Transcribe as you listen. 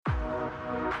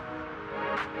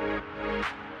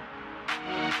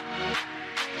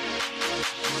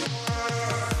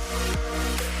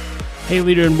Hey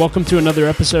leader, and welcome to another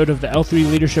episode of the L3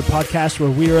 Leadership Podcast, where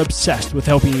we are obsessed with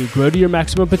helping you grow to your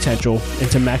maximum potential and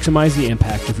to maximize the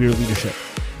impact of your leadership.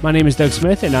 My name is Doug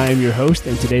Smith, and I am your host,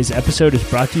 and today's episode is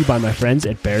brought to you by my friends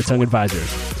at Baritone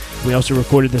Advisors. We also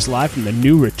recorded this live from the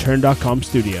new Return.com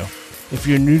studio. If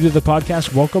you're new to the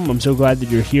podcast, welcome. I'm so glad that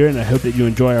you're here, and I hope that you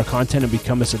enjoy our content and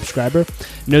become a subscriber.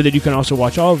 Know that you can also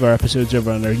watch all of our episodes over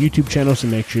on our YouTube channel, so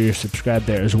make sure you're subscribed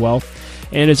there as well.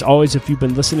 And as always, if you've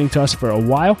been listening to us for a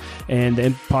while and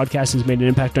the podcast has made an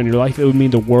impact on your life, it would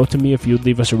mean the world to me if you would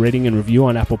leave us a rating and review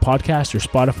on Apple Podcasts or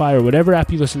Spotify or whatever app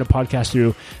you listen to podcasts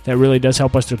through. That really does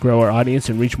help us to grow our audience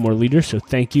and reach more leaders, so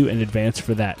thank you in advance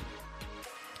for that.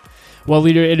 Well,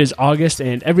 leader, it is August,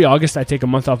 and every August I take a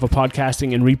month off of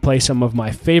podcasting and replay some of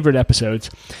my favorite episodes.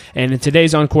 And in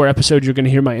today's Encore episode, you're going to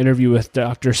hear my interview with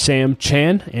Dr. Sam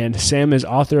Chan, and Sam is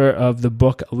author of the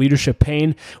book Leadership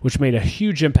Pain, which made a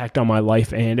huge impact on my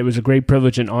life, and it was a great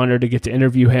privilege and honor to get to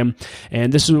interview him.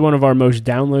 And this is one of our most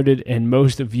downloaded and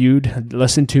most viewed,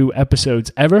 listened to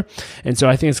episodes ever, and so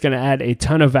I think it's going to add a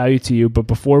ton of value to you. But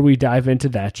before we dive into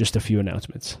that, just a few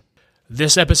announcements.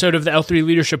 This episode of the L3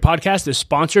 Leadership Podcast is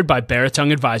sponsored by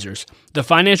Baritone Advisors. The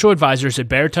financial advisors at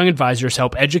Baritone Advisors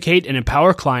help educate and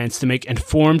empower clients to make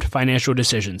informed financial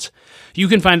decisions. You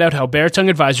can find out how Baritone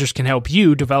Advisors can help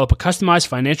you develop a customized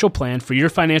financial plan for your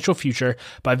financial future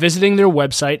by visiting their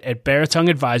website at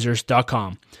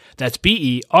baritoneadvisors.com. That's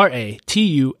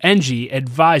BERATUNG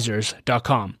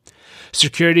advisors.com.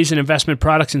 Securities and investment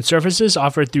products and services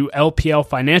offered through LPL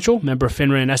Financial, member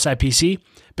FINRA and SIPC.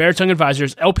 Baritone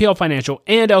Advisors, LPL Financial,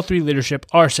 and L3 Leadership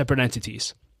are separate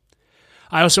entities.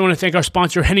 I also want to thank our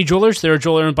sponsor, Henny Jewelers. They're a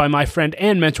jeweler owned by my friend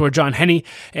and mentor, John Henny,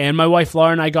 and my wife,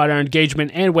 Laura, and I got our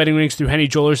engagement and wedding rings through Henny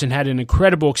Jewelers and had an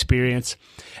incredible experience.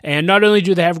 And not only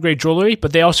do they have great jewelry,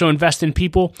 but they also invest in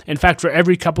people. In fact, for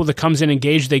every couple that comes in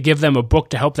engaged, they give them a book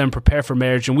to help them prepare for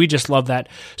marriage, and we just love that.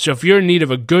 So if you're in need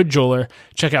of a good jeweler,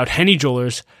 check out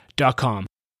hennyjewelers.com.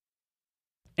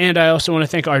 And I also want to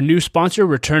thank our new sponsor,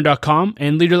 Return.com.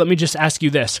 And leader, let me just ask you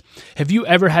this. Have you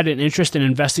ever had an interest in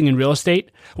investing in real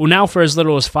estate? Well, now for as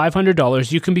little as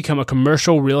 $500, you can become a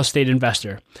commercial real estate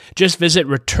investor. Just visit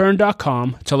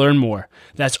Return.com to learn more.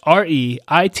 That's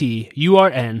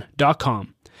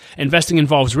REITURN.com. Investing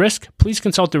involves risk. Please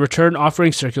consult the Return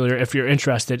Offering Circular if you're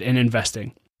interested in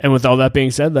investing. And with all that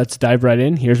being said, let's dive right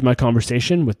in. Here's my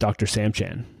conversation with Dr. Sam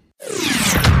Chan.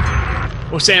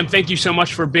 Well, Sam, thank you so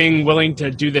much for being willing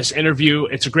to do this interview.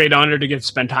 It's a great honor to get to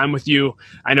spend time with you.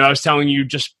 I know I was telling you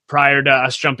just prior to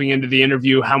us jumping into the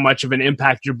interview how much of an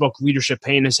impact your book, Leadership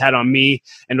Pain, has had on me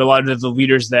and a lot of the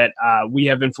leaders that we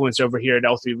have influence over here at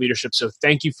L3 Leadership. So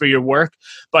thank you for your work.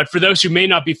 But for those who may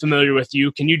not be familiar with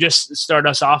you, can you just start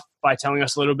us off by telling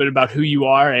us a little bit about who you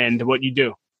are and what you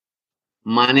do?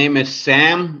 My name is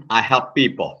Sam. I help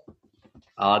people.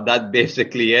 That's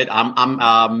basically it.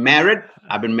 I'm married.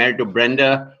 I've been married to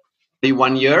Brenda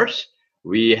 31 years.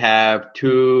 We have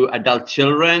 2 adult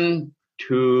children,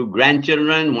 2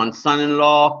 grandchildren, 1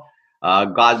 son-in-law.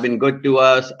 God's been good to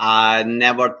us. I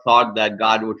never thought that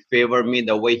God would favor me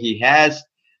the way he has.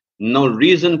 No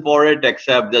reason for it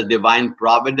except the divine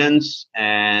providence.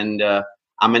 And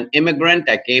I'm an immigrant.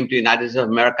 I came to the United States of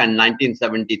America in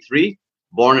 1973,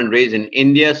 born and raised in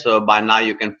India. So by now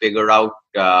you can figure out,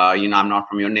 I'm not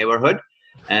from your neighborhood.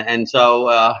 And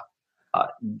so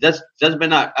just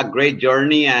been a great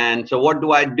journey. And so what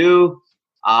do?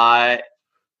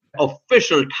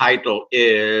 Official title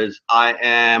is I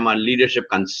am a leadership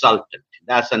consultant.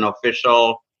 That's an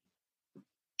official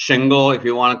shingle, if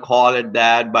you want to call it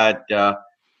that. But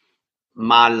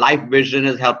my life vision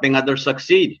is helping others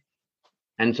succeed.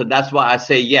 And so that's why I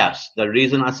say yes. The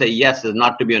reason I say yes is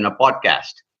not to be on a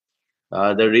podcast.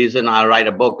 The reason I write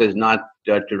a book is not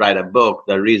to write a book.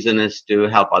 The reason is to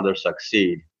help others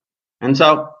succeed. And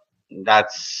so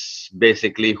that's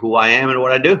basically who I am and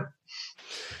what I do.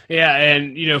 Yeah,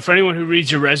 and for anyone who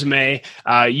reads your resume,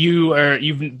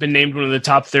 you've been named one of the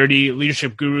top 30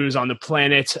 leadership gurus on the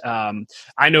planet.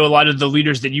 I know a lot of the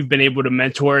leaders that you've been able to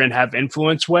mentor and have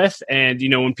influence with. And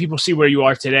when people see where you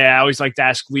are today, I always like to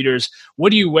ask leaders, what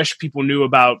do you wish people knew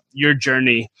about your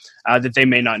journey that they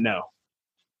may not know?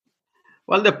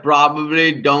 Well, they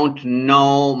probably don't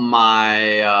know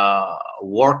my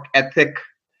work ethic.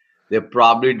 They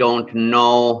probably don't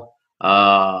know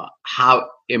how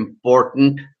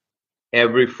important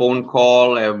every phone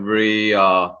call, every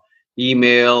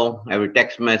email, every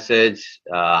text message,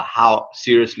 how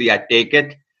seriously I take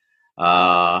it.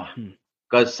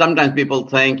 Because sometimes people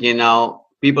think,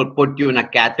 people put you in a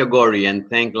category and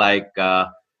think like,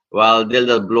 they'll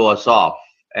just blow us off.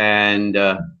 And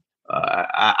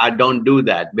I don't do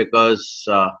that because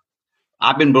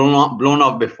I've been blown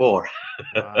off before.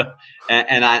 Wow.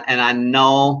 And I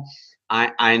know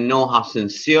I know how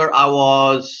sincere I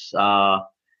was,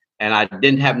 and I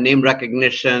didn't have name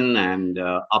recognition, and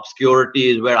obscurity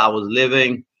is where I was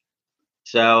living.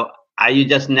 So you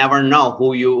just never know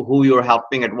who you're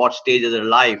helping at what stage of their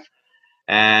life,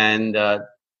 and I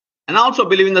also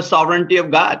believe in the sovereignty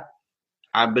of God.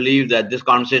 I believe that this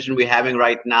conversation we're having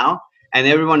right now, and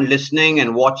everyone listening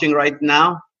and watching right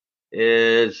now,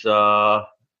 is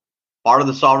part of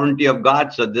the sovereignty of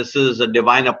God. So this is a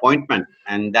divine appointment,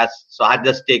 and so I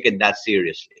just take it that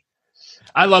seriously.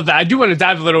 I love that. I do want to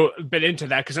dive a little bit into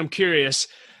that because I'm curious.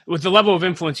 With the level of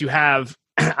influence you have,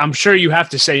 I'm sure you have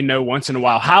to say no once in a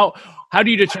while. How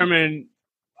do you determine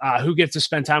who gets to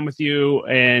spend time with you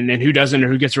and who doesn't, or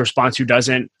who gets a response, who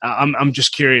doesn't? I'm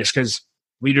just curious because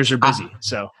leaders are busy.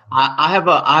 So I have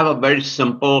a very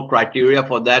simple criteria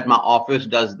for that. My office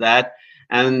does that,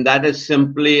 and that is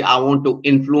simply I want to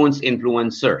influence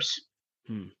influencers.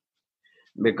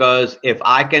 Because if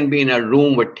I can be in a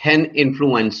room with 10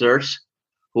 influencers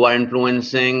who are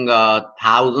influencing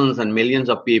thousands and millions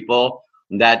of people,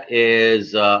 that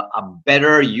is a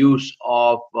better use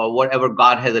of whatever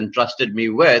God has entrusted me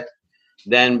with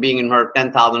than being in front of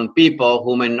 10,000 people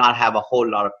who may not have a whole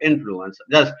lot of influence.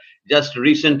 Just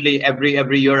recently,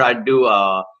 every year I do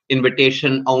a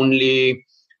invitation only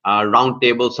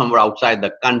roundtable somewhere outside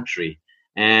the country,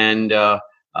 and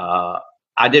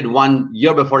I did one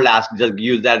year before last. Just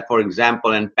use that for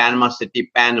example. In Panama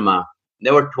City, Panama,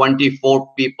 there were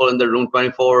 24 people in the room,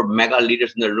 24 mega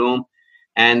leaders in the room,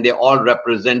 and they all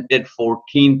represented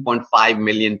 14.5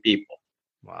 million people.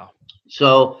 Wow.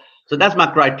 So that's my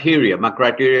criteria. My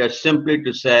criteria is simply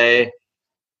to say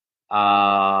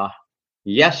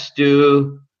yes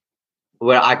to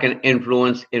where I can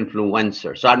influence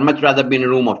influencers. So I'd much rather be in a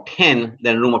room of 10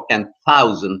 than a room of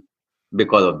 10,000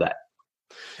 because of that.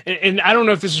 And I don't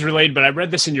know if this is related, but I read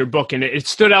this in your book and it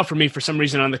stood out for me for some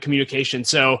reason on the communication.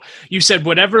 So you said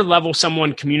whatever level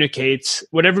someone communicates,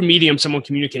 whatever medium someone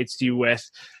communicates to you with,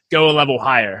 go a level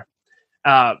higher.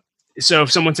 So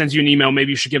if someone sends you an email,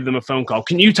 maybe you should give them a phone call.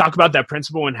 Can you talk about that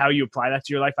principle and how you apply that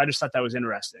to your life? I just thought that was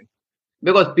interesting.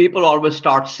 Because people always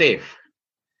start safe.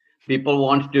 People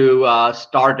want to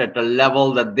start at a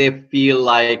level that they feel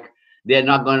like they're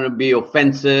not going to be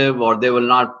offensive, or they will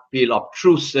not feel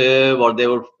obtrusive, or they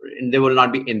will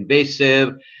not be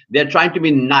invasive. They're trying to be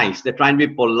nice. They're trying to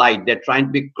be polite. They're trying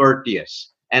to be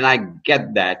courteous. And I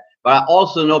get that. But I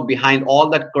also know behind all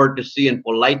that courtesy and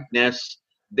politeness,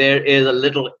 there is a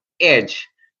little edge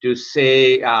to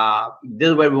say, this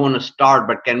is where we want to start,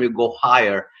 but can we go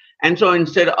higher? And so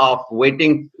instead of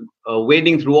wading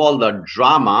through all the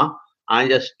drama, I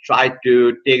just try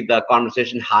to take the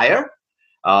conversation higher.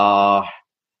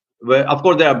 Where, of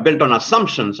course, they are built on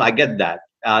assumptions. I get that.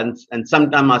 And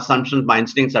sometimes assumptions, my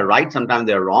instincts are right. Sometimes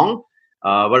they're wrong.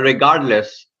 But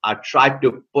regardless, I try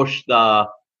to push the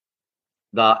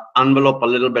envelope a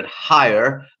little bit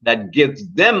higher. That gives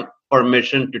them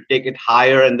permission to take it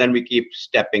higher, and then we keep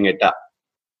stepping it up.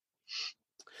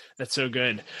 That's so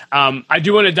good. I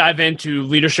do want to dive into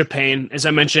Leadership Pain. As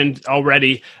I mentioned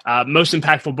already, most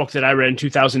impactful book that I read in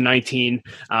 2019.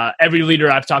 Every leader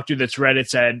I've talked to that's read it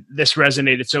said this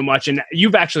resonated so much. And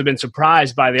you've actually been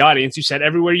surprised by the audience. You said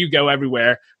everywhere you go,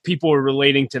 everywhere, people are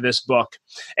relating to this book.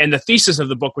 And the thesis of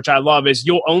the book, which I love, is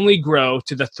you'll only grow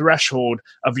to the threshold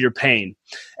of your pain.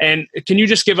 And can you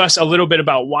just give us a little bit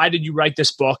about why did you write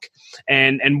this book?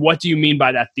 And what do you mean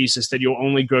by that thesis that you'll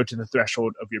only grow to the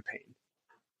threshold of your pain?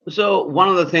 So one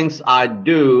of the things I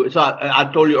do, so I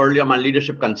told you earlier, I'm a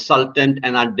leadership consultant,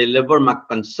 and I deliver my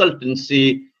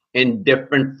consultancy in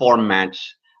different formats.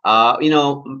 All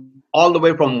the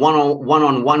way from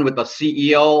one-on-one with a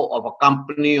CEO of a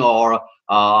company, or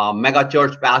a mega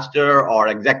church pastor, or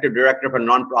executive director of a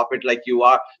nonprofit like you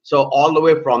are. So all the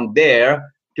way from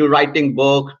there to writing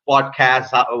books,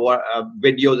 podcasts,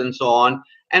 videos, and so on.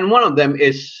 And one of them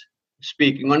is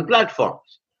speaking on platforms.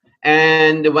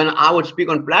 And when I would speak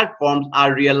on platforms, I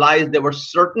realized there were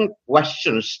certain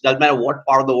questions, doesn't matter what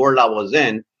part of the world I was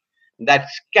in, that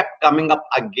kept coming up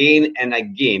again and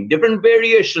again. Different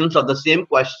variations of the same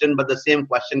question, but the same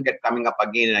question kept coming up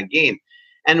again and again.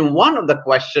 And one of the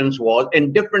questions was,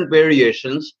 in different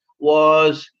variations,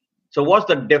 what's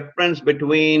the difference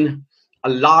between a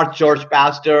large church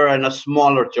pastor and a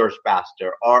smaller church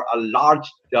pastor, or a large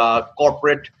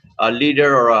corporate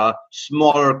leader or a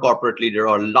smaller corporate leader,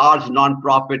 or a large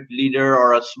nonprofit leader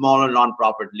or a smaller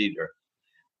nonprofit leader?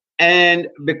 And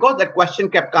because that question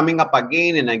kept coming up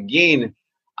again and again,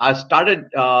 I started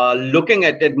looking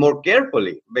at it more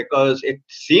carefully, because it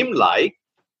seemed like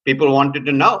people wanted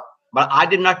to know, but I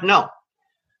did not know.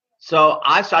 So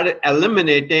I started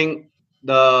eliminating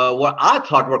the what I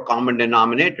thought were common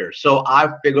denominators. So I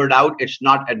figured out it's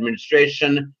not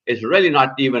administration, it's really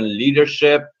not even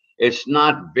leadership, it's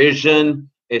not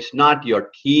vision, it's not your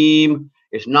team,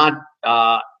 it's not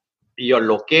your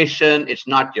location, it's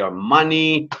not your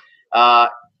money. Uh,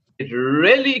 it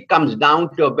really comes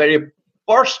down to a very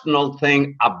personal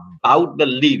thing about the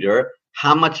leader,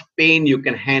 how much pain you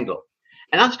can handle.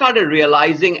 And I started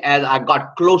realizing as I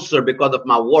got closer because of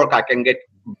my work, I can get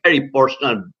very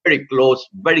personal, very close,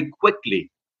 very quickly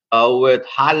with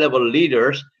high level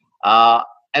leaders.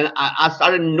 And I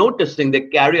started noticing they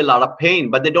carry a lot of pain,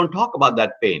 but they don't talk about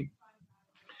that pain.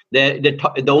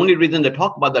 The only reason they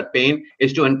talk about that pain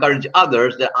is to encourage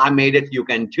others that I made it, you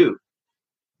can too.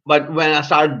 But when I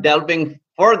started delving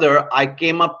further, I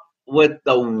came up with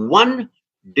the one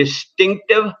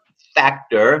distinctive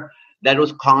factor that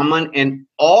was common in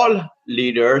all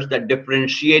leaders that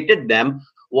differentiated them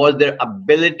was their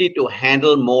ability to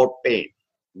handle more pain.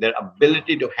 Their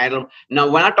ability to handle. Now,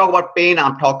 when I talk about pain,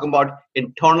 I'm talking about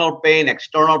internal pain,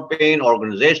 external pain,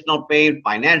 organizational pain,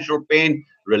 financial pain,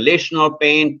 relational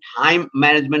pain, time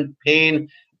management pain,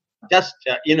 just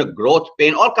growth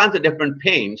pain, all kinds of different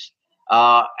pains.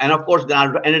 And of course, then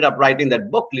I ended up writing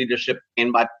that book, Leadership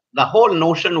Pain. But the whole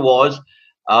notion was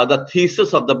the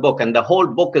thesis of the book, and the whole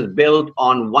book is built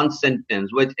on one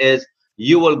sentence, which is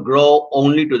you will grow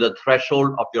only to the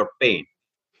threshold of your pain.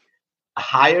 The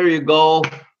higher you go,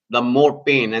 the more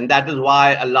pain. And that is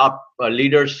why a lot of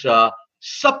leaders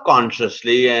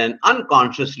subconsciously and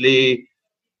unconsciously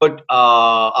put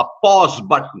a pause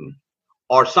button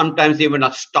or sometimes even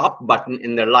a stop button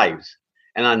in their lives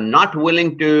and are not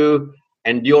willing to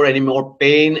endure any more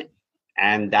pain.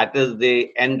 And that is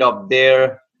the end of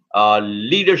their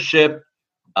leadership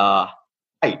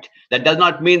fight. That does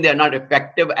not mean they're not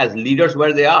effective as leaders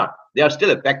where they are. They are still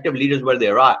effective leaders where they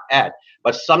are at.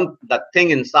 But that thing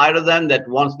inside of them that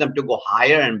wants them to go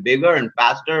higher and bigger and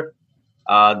faster,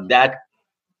 that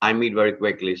I meet very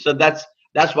quickly. So that's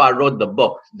why I wrote the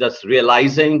book, just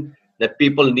realizing that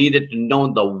people needed to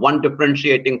know the one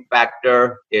differentiating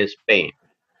factor is pain.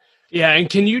 Yeah, and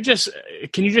can you just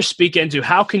speak into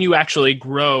how can you actually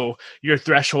grow your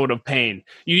threshold of pain?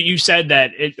 You said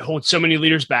that it holds so many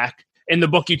leaders back. In the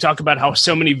book, you talk about how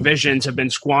so many visions have been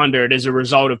squandered as a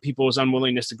result of people's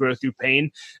unwillingness to grow through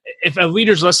pain. If a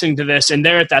leader's listening to this and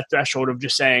they're at that threshold of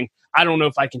just saying, I don't know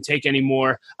if I can take any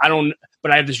more,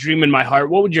 but I have this dream in my heart,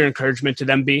 what would your encouragement to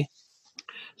them be?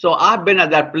 So I've been at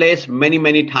that place many,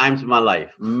 many times in my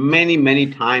life, many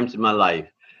times in my life,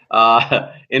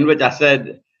 in which I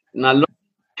said, now look,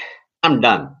 I'm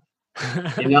done.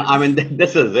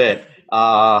 This is it.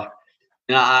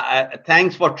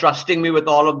 Thanks for trusting me with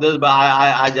all of this, but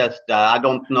I just I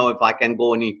don't know if I can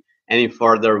go any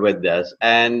further with this.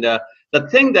 And the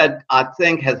thing that I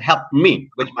think has helped me,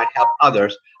 which might help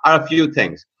others, are a few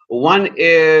things. One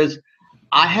is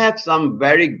I had some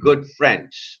very good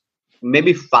friends,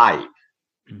 maybe 5.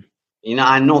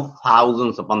 I know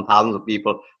thousands upon thousands of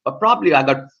people, but probably I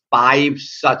got 5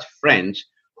 such friends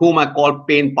whom I call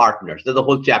pain partners. There's a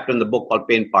whole chapter in the book called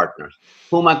Pain Partners,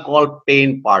 whom I call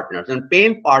pain partners. And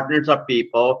pain partners are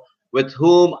people with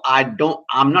whom I'm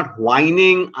not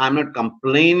whining, I'm not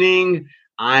complaining,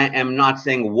 I am not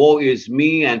saying woe is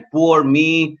me and poor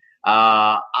me.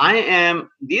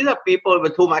 These are people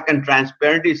with whom I can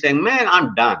transparently say, man,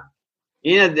 I'm done.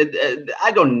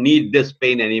 I don't need this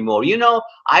pain anymore.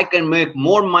 I can make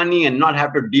more money and not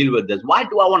have to deal with this. Why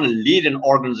do I want to lead an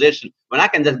organization when I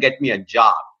can just get me a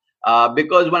job?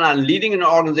 Because when I'm leading an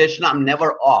organization, I'm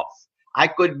never off. I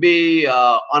could be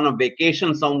on a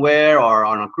vacation somewhere or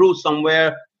on a cruise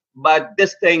somewhere. But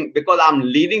this thing, because I'm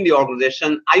leading the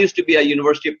organization, I used to be a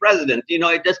university president.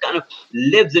 It just kind of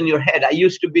lives in your head. I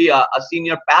used to be a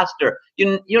senior pastor.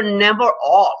 You're never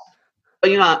off.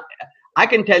 I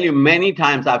can tell you many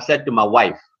times I've said to my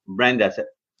wife, Brenda,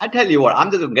 I tell you what,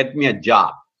 I'm just going to get me a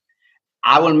job.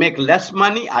 I will make less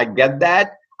money. I get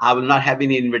that. I will not have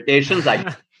any invitations. I get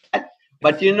that.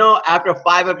 But after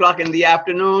 5 o'clock in the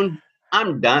afternoon,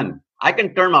 I'm done. I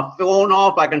can turn my phone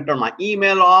off. I can turn my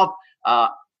email off.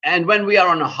 And when we are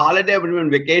on a holiday, when we're on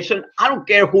vacation, I don't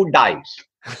care who dies.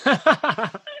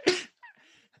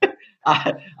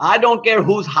 I don't care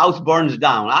whose house burns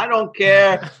down. I don't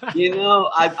care.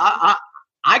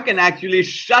 I can actually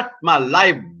shut my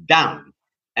life down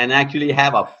and actually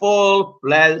have a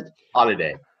full-fledged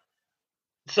holiday.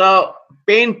 So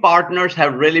pain partners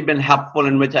have really been helpful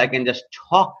in which I can just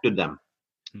talk to them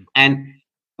and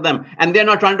they're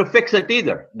not trying to fix it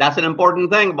either. That's an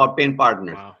important thing about pain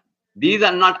partners. Wow. These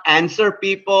are not answer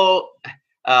people.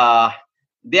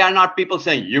 They are not people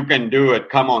saying, you can do it.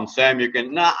 Come on, Sam, you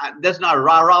can. No, that's not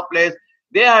rah-rah place.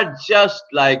 They are just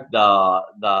like the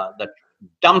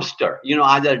dumpster.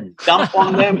 I just dump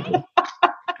on them.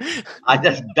 I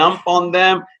just dump on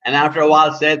them. And after a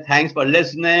while say, thanks for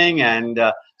listening. And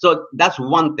so that's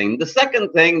one thing. The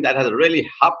second thing that has really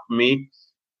helped me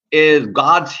is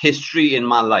God's history in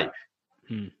my life.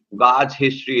 God's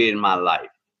history in my life.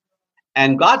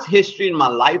 And God's history in my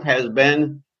life has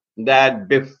been that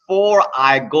before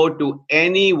I go to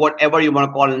any, whatever you want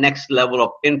to call next level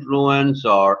of influence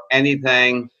or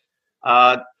anything,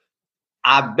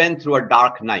 I've been through a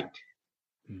dark night.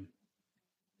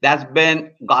 That's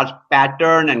been God's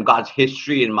pattern and God's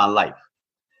history in my life.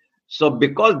 So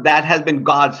because that has been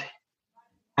God's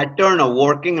pattern of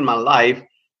working in my life,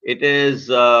 it is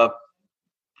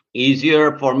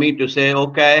easier for me to say,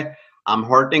 okay, I'm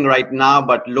hurting right now,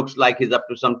 but looks like he's up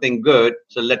to something good.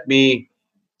 So let me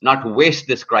not waste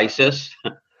this crisis.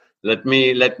 let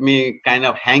me kind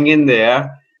of hang in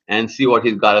there and see what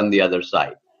he's got on the other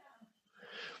side.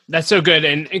 That's so good.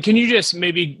 And can you just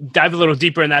maybe dive a little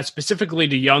deeper in that, specifically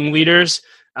to young leaders?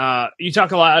 You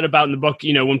talk a lot about in the book,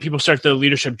 when people start their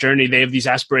leadership journey, they have these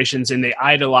aspirations and they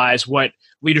idolize what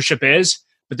leadership is.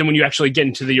 But then when you actually get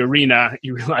into the arena,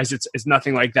 you realize it's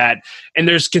nothing like that. And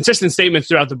there's consistent statements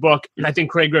throughout the book. And I think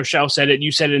Craig Rochelle said it.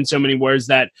 You said it in so many words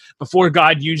that before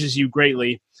God uses you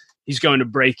greatly, he's going to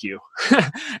break you.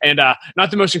 And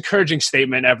not the most encouraging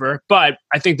statement ever, but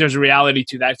I think there's a reality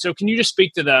to that. So can you just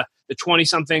speak to the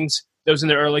 20-somethings, those in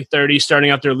their early 30s,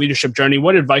 starting out their leadership journey?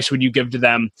 What advice would you give to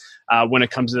them when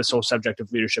it comes to this whole subject of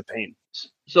leadership pain?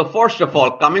 So first of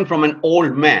all, coming from an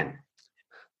old man,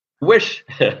 I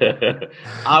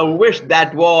wish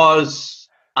that was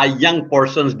a young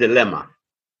person's dilemma.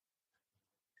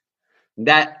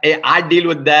 That I deal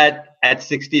with that at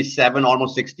 67,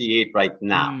 almost 68 right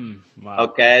now. Wow.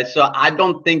 Okay, so I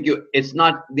don't think it's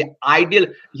not the ideal.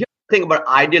 Here's the thing about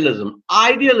idealism.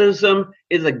 Idealism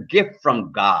is a gift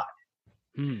from God.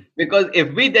 Because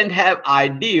if we didn't have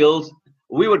ideals,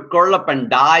 we would curl up and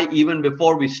die even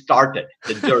before we started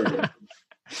the journey.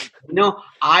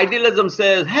 Idealism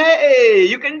says, hey,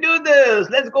 you can do this.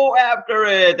 Let's go after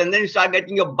it. And then you start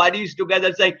getting your buddies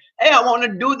together saying, hey, I want to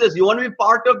do this. You want to be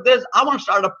part of this? I want to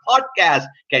start a podcast.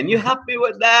 Can you help me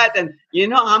with that? And,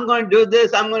 I'm going to do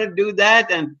this. I'm going to do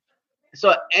that. And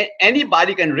so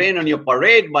anybody can rain on your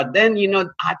parade. But then,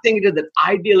 I think it is that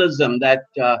idealism that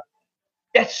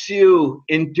gets you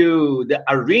into the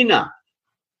arena.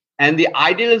 And the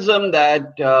idealism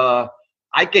that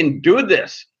I can do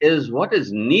this is what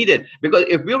is needed. Because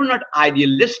if we were not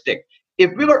idealistic, if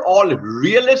we were all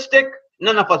realistic,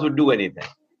 none of us would do anything.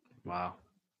 Wow.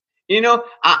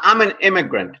 I'm an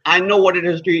immigrant. I know what it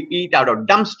is to eat out of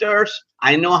dumpsters.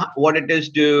 I know what it is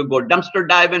to go dumpster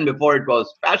diving before it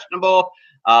was fashionable.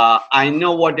 I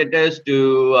know what it is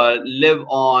to live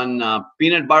on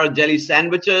peanut butter jelly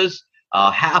sandwiches,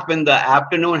 half in the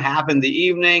afternoon, half in the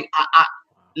evening.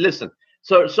 Listen,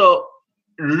 so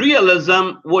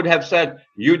realism would have said,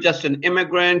 you're just an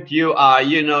immigrant. You are,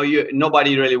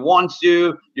 nobody really wants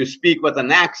you. You speak with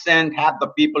an accent. Half the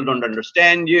people don't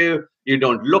understand you. You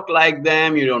don't look like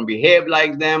them. You don't behave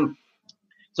like them.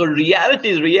 So reality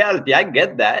is reality. I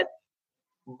get that.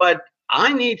 But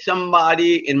I need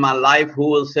somebody in my life who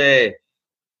will say,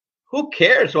 who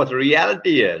cares what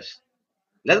reality is?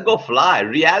 Let's go fly.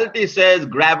 Reality says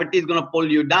gravity is going to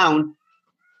pull you down.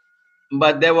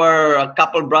 But there were a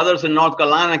couple brothers in North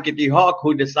Carolina, Kitty Hawk,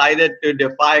 who decided to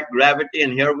defy gravity,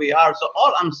 and here we are. So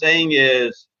all I'm saying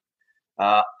is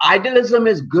idealism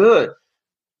is good.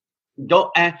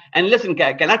 And listen,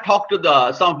 can I talk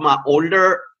to some of my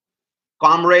older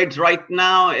comrades right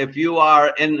now? If you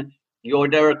are in your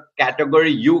category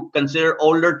you consider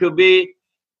older to be,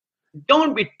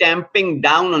 don't be tamping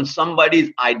down on somebody's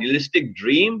idealistic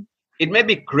dream. It may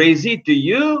be crazy to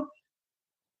you.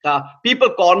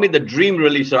 People call me the dream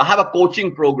releaser. I have a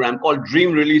coaching program called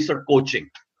Dream Releaser Coaching.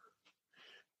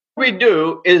 What we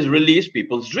do is release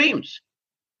people's dreams.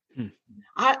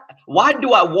 Why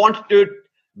do I want to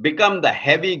become the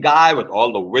heavy guy with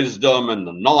all the wisdom and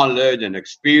the knowledge and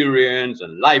experience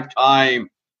and lifetime?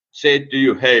 Say to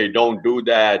you, hey, don't do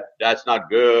that. That's not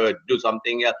good. Do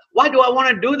something else. Why do I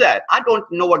want to do that? I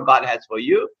don't know what God has for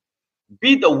you.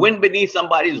 Be the wind beneath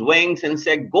somebody's wings and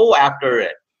say, go after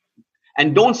it.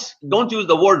 And don't use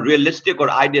the word realistic or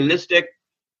idealistic.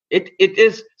 It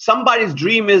is somebody's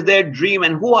dream is their dream.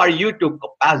 And who are you to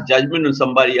pass judgment on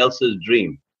somebody else's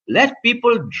dream? Let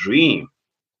people dream.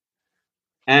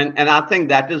 And I think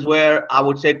that is where I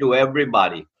would say to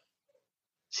everybody,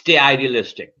 stay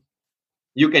idealistic.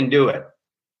 You can do it.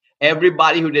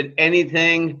 Everybody who did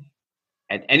anything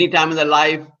at any time in their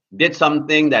life did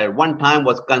something that at one time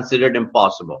was considered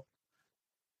impossible.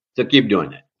 So keep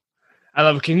doing it. I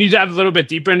love it. Can you dive a little bit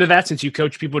deeper into that, since you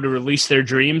coach people to release their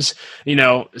dreams?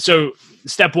 So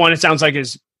step one, it sounds like,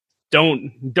 is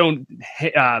don't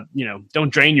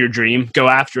drain your dream, go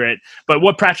after it. But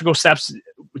what practical steps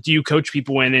do you coach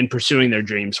people in pursuing their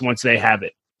dreams once they have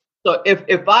it? So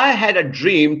if I had a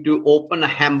dream to open a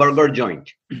hamburger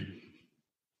joint,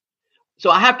 so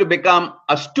I have to become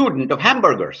a student of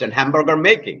hamburgers and hamburger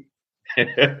making.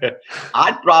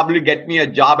 I'd probably get me a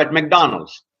job at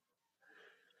McDonald's.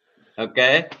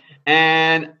 Okay.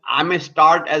 And I may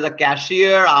start as a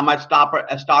cashier. I might start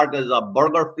as a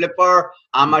burger flipper.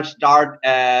 I might start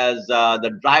as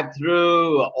the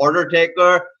drive-through order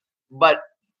taker. But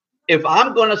if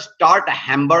I'm going to start a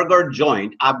hamburger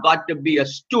joint, I've got to be a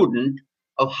student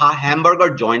of how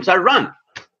hamburger joints are run.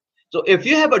 So if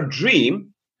you have a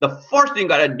dream, the first thing you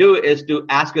got to do is to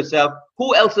ask yourself,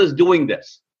 who else is doing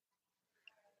this?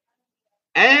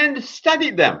 And study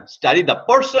them. Study the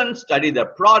person, study their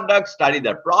product, study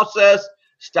their process,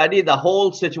 study the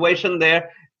whole situation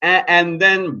there, and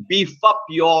then beef up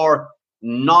your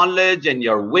knowledge and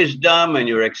your wisdom and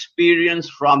your experience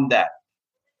from that.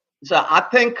 So I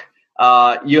think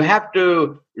you have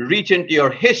to reach into your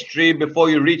history before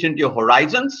you reach into your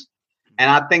horizons. And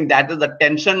I think that is the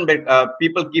tension.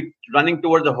 People keep running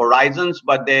towards the horizons,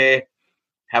 but they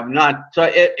have not. So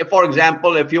if, for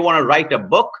example, if you want to write a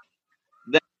book,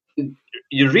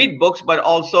 you read books, but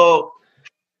also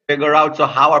figure out, so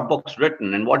how are books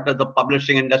written and what does the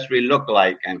publishing industry look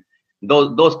like, and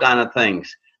those kind of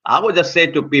things. I would just say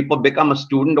to people, become a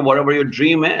student of whatever your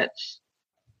dream is.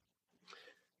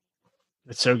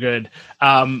 That's so good.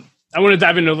 I want to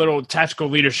dive into a little tactical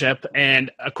leadership,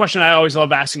 and a question I always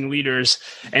love asking leaders,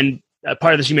 and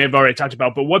part of this you may have already talked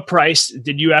about, but what are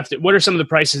some of the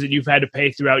prices that you've had to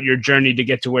pay throughout your journey to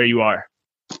get to where you are?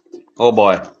 Oh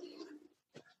boy.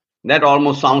 That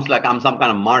almost sounds like I'm some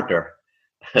kind of martyr.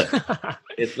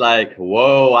 It's like,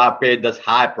 whoa, I paid this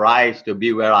high price to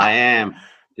be where I am,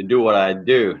 to do what I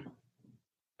do.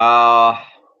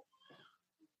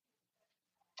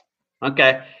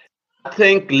 Okay. I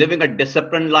think living a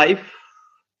disciplined life,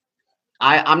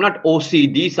 I'm not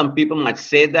OCD. Some people might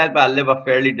say that, but I live a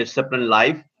fairly disciplined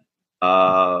life.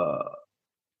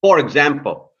 For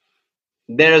example,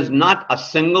 there is not a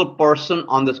single person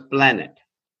on this planet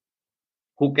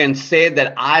who can say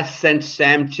that I sent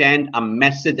Sam Chand a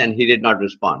message and he did not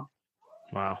respond.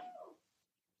 Wow.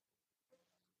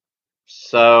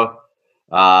 So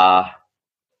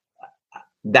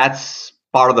that's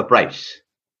part of the price.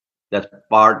 That's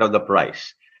part of the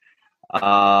price.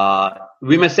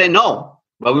 We may say no,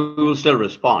 but we will still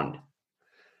respond.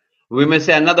 We may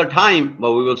say another time,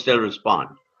 but we will still respond.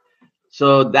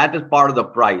 So that is part of the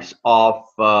price of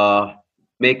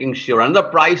making sure. And the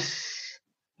price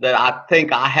that I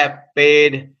think I have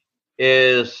paid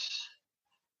is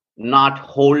not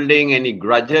holding any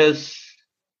grudges.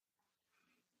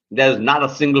 There's not a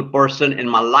single person in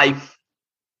my life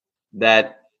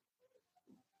that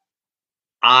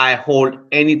I hold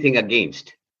anything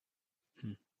against.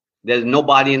 There's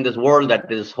nobody in this world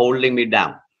that is holding me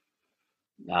down.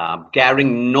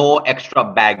 Carrying no extra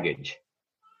baggage.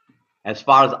 As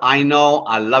far as I know,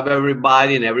 I love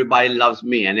everybody and everybody loves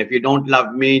me. And if you don't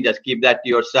love me, just keep that to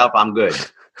yourself. I'm good.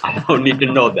 I don't need to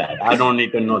know that. I don't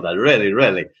need to know that.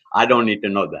 Really. I don't need to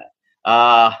know that.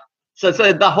 So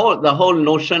the whole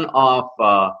notion of,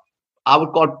 I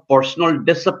would call personal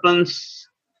disciplines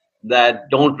that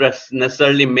don't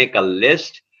necessarily make a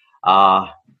list.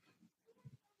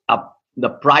 The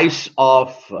price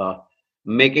of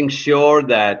making sure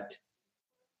that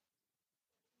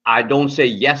I don't say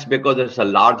yes because it's a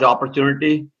large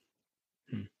opportunity.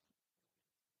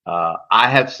 I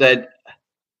have said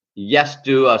yes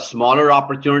to a smaller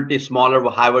opportunity, smaller,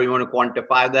 however you want to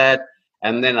quantify that.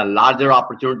 And then a larger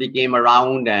opportunity came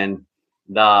around, and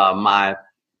my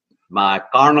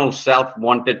carnal self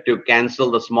wanted to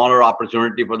cancel the smaller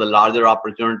opportunity for the larger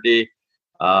opportunity.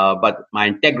 But my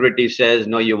integrity says,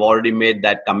 no, you've already made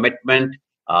that commitment.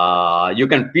 You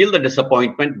can feel the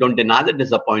disappointment. Don't deny the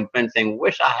disappointment, saying,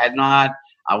 wish I had not.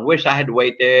 I wish I had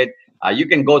waited. You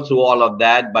can go through all of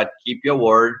that, but keep your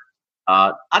word.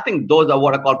 I think those are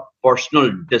what I call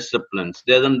personal disciplines.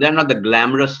 They're not the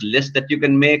glamorous list that you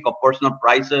can make of personal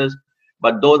prices,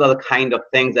 but those are the kind of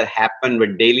things that happen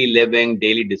with daily living,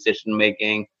 daily decision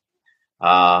making.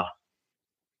 But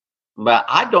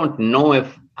I don't know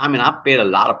I paid a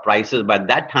lot of prices, but at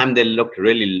that time they looked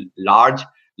really large.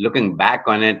 Looking back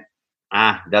on it,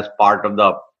 that's part of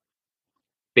the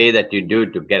pay that you do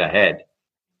to get ahead.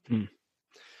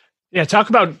 Yeah, talk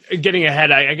about getting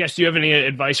ahead. I guess, do you have any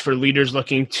advice for leaders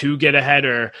looking to get ahead?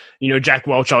 Or, Jack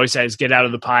Welch always says, get out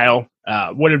of the pile.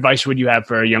 What advice would you have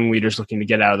for young leaders looking to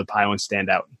get out of the pile and stand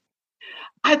out?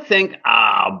 I think,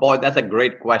 boy, that's a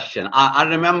great question. I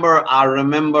remember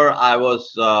I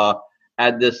was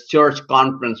at this church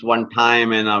conference one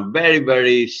time, and a very,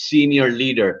 very senior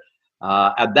leader.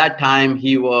 At that time,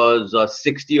 he was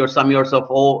 60 or some years of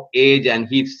old age, and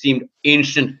he seemed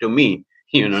ancient to me.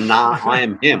 Now I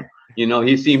am him.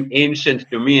 He seemed ancient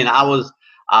to me, and I was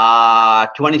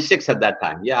 26 at that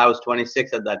time. Yeah, I was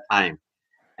 26 at that time.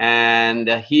 And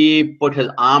he put his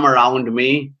arm around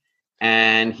me,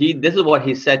 and this is what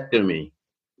he said to me.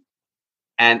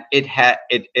 And it has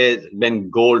been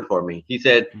gold for me. He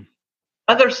said,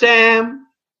 "Brother Sam,"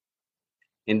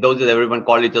 in those days everyone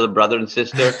called each other brother and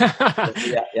sister.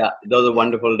 Yeah, those are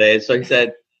wonderful days. So he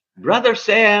said, "Brother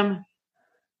Sam,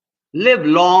 live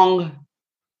long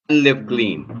and live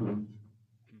clean.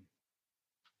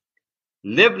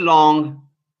 Live long,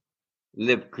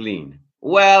 live clean."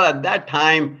 Well, at that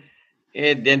time,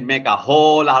 it didn't make a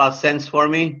whole lot of sense for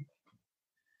me.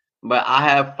 But I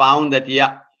have found that,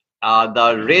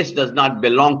 the race does not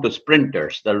belong to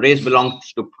sprinters. The race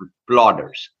belongs to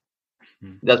plodders.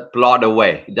 Just plod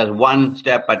away. Just one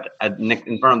step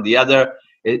in front of the other.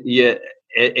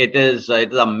 It is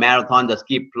a marathon. Just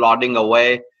keep plodding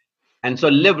away. And so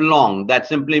live long. That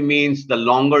simply means the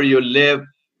longer you live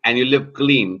and you live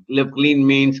clean. Live clean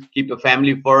means keep your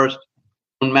family first.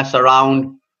 Don't mess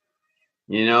around.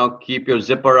 Keep your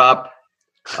zipper up.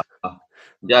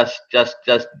 Just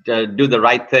do the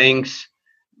right things.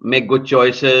 Make good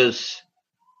choices.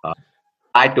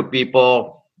 Lie to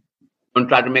people. Don't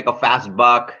try to make a fast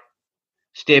buck.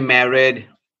 Stay married.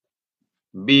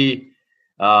 Be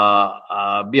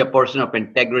a person of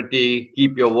integrity.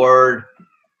 Keep your word.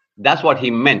 That's what he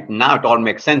meant. Now it all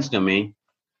makes sense to me.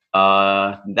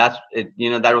 That's it.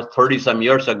 That was 30 some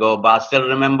years ago, but I still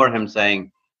remember him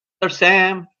saying, "Sir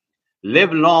Sam,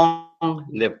 live long,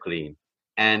 live clean."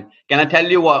 And can I tell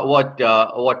you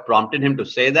what prompted him to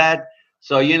say that?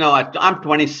 So I'm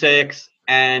 26,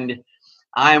 and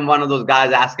I am one of those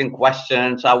guys asking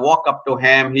questions. I walk up to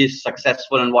him. He's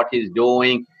successful in what he's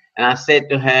doing, and I said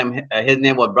to him, his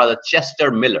name was Brother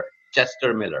Chester Miller.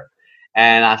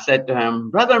 And I said to him,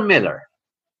 "Brother Miller,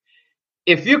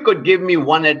 if you could give me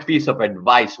one piece of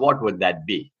advice, what would that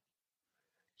be?"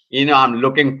 I'm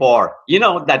looking for,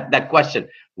 that question.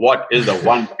 What is the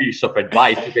one piece of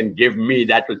advice you can give me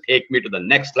that will take me to the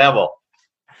next level?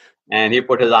 And he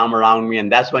put his arm around me,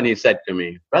 and that's when he said to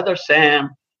me, "Brother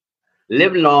Sam,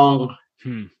 live long,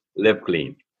 live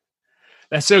clean."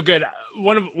 That's so good.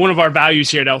 One of our values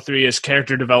here at L3 is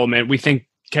character development. We think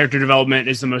character development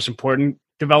is the most important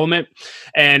development.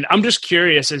 And I'm just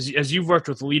curious, as you've worked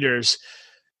with leaders,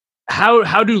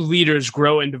 how do leaders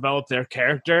grow and develop their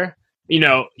character?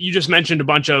 You just mentioned a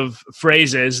bunch of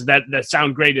phrases that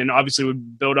sound great and obviously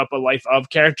would build up a life of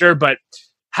character, but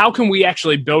how can we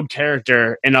actually build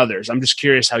character in others? I'm just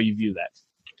curious how you view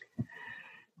that.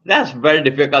 That's very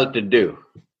difficult to do.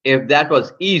 If that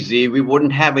was easy, we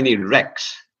wouldn't have any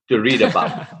wrecks to read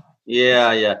about.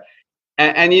 Yeah.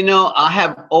 And I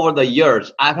have, over the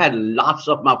years, I've had lots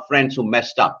of my friends who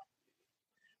messed up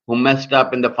in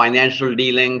the financial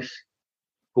dealings,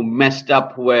 who messed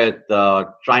up with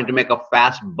trying to make a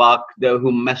fast buck,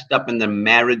 who messed up in their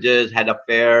marriages, had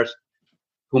affairs,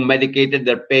 who medicated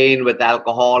their pain with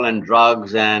alcohol and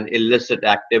drugs and illicit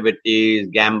activities,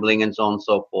 gambling, and so on and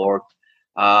so forth.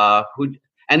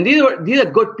 And these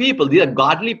are good people. These are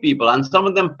godly people, and some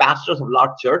of them pastors of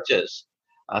large churches.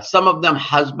 Some of them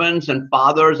husbands and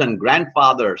fathers and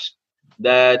grandfathers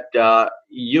that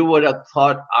you would have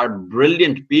thought are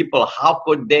brilliant people. How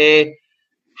could they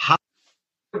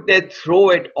throw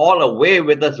it all away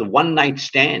with this one night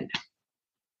stand?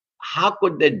 How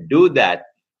could they do that?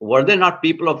 Were they not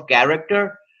people of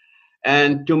character?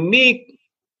 And to me,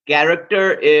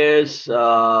 character is,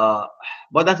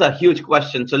 that's a huge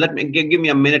question. So let me give me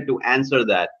a minute to answer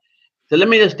that. So let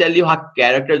me just tell you how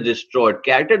character is destroyed.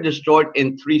 Character is destroyed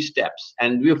in 3 steps.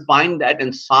 And we find that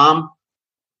in Psalm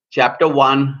chapter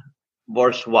 1,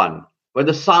 verse 1, where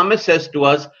the psalmist says to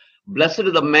us, "Blessed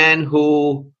is the man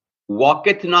who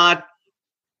walketh not."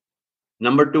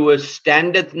 Number 2 is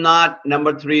standeth not.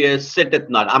 Number 3 is sitteth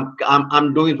not.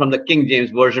 I'm doing it from the King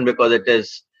James version because it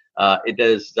is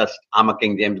just, I'm a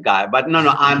King James guy. But no,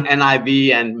 I'm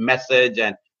NIV and Message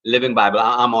and Living Bible.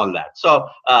 I'm all that.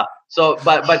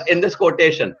 But in this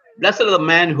quotation, blessed is the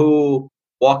man who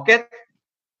walketh.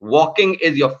 Walking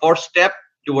is your first step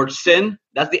towards sin.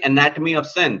 That's the anatomy of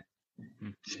sin.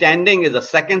 Standing is the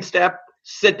second step.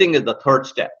 Sitting is the third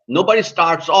step. Nobody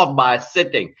starts off by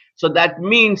sitting. So that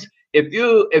means if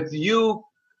you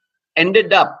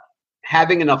ended up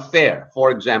having an affair,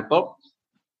 for example,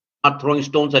 not throwing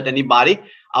stones at anybody,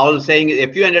 I was saying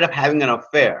if you ended up having an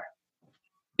affair,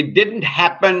 it didn't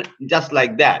happen just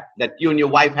like that you and your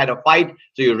wife had a fight,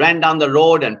 so you ran down the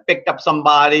road and picked up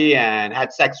somebody and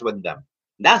had sex with them.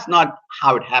 That's not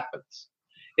how it happens.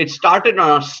 It started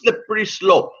on a slippery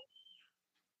slope.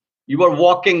 You were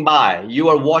walking by, you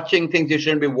were watching things you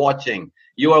shouldn't be watching.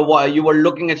 You were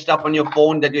looking at stuff on your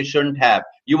phone that you shouldn't have.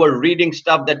 You were reading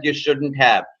stuff that you shouldn't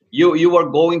have. You were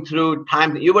going through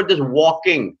time. You were just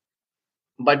walking,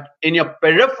 but in your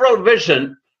peripheral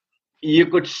vision, you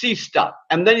could see stuff.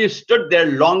 And then you stood there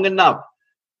long enough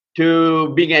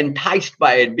to being enticed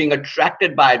by it, being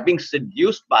attracted by it, being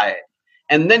seduced by it.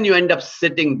 And then you end up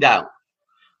sitting down.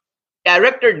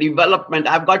 Character development,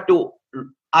 I've got to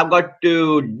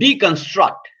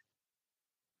deconstruct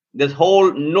this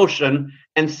whole notion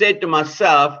and say to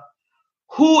myself,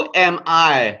 who am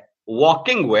I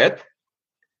walking with?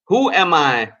 Who am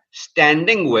I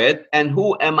standing with? And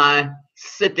who am I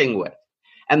sitting with?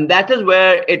 And that is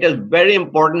where it is very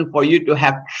important for you to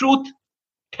have truth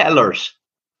tellers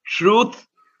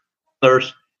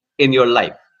in your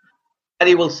life. And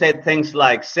he will say things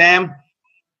like, Sam,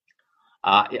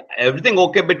 everything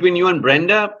okay between you and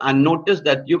Brenda? I noticed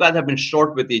that you guys have been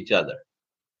short with each other.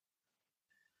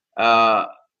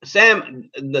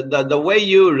 Sam, the way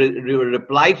you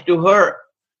replied to her,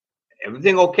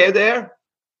 everything okay there?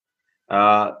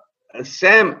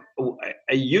 Sam,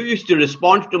 you used to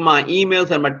respond to my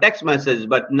emails and my text messages,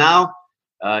 but now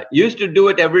you used to do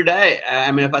it every day.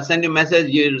 I mean, if I send you a message,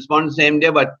 you respond the same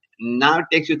day, but now it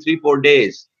takes you 3-4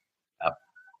 days.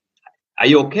 Are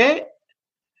you okay?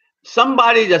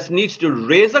 Somebody just needs to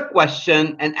raise a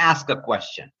question and ask a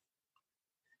question.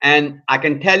 And I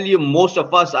can tell you, most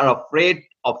of us are afraid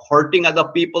of hurting other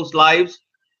people's lives,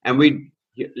 and we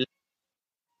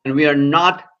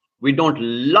don't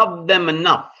love them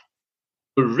enough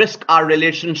to risk our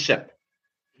relationship,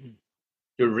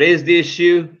 to raise the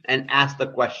issue and ask the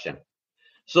question.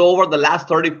 So over the last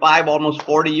 35, almost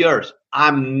 40 years,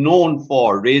 I'm known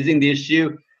for raising the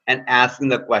issue and asking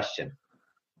the question.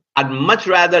 I'd much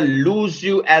rather lose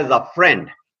you as a friend,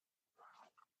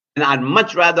 and I'd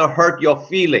much rather hurt your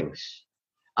feelings.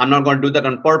 I'm not going to do that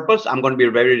on purpose. I'm going to be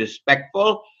very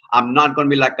respectful. I'm not going to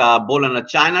be like a bull in a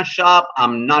china shop.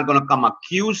 I'm not going to come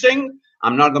accusing.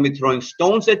 I'm not going to be throwing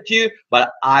stones at you,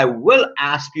 but I will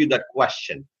ask you that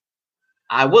question.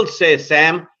 I will say,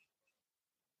 Sam,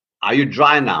 are you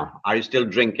dry now? Are you still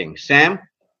drinking? Sam,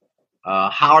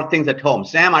 how are things at home?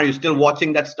 Sam, are you still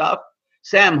watching that stuff?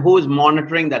 Sam, who is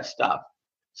monitoring that stuff?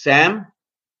 Sam,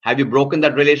 have you broken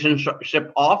that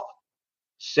relationship off?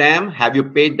 Sam, have you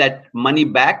paid that money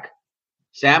back?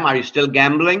 Sam, are you still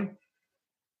gambling?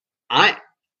 I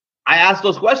ask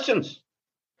those questions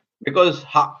because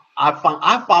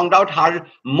I found out how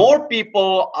more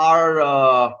people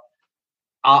are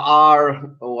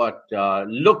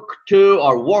look to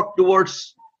or work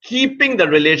towards keeping the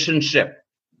relationship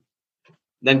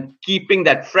than keeping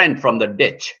that friend from the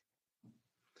ditch.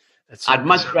 I'd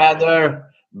much rather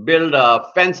build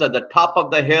a fence at the top of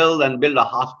the hill than build a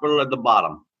hospital at the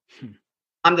bottom.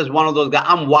 I'm just one of those guys.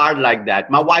 I'm wired like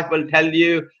that. My wife will tell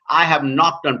you, I have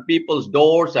knocked on people's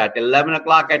doors at 11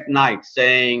 o'clock at night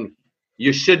saying,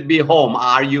 you should be home.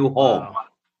 Are you home? Wow.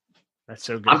 That's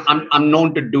so good. I'm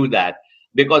known to do that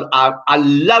because I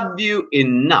love you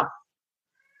enough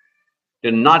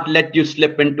to not let you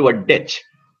slip into a ditch.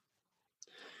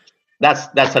 That's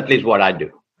at least what I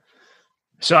do.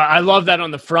 So I love that on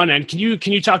the front end. Can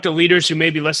you talk to leaders who may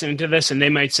be listening to this and they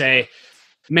might say,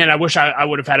 man, I wish I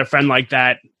would have had a friend like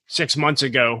that 6 months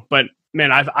ago, but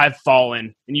man, I've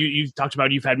fallen. And you've talked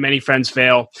about you've had many friends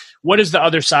fail. What is the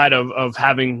other side of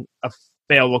having a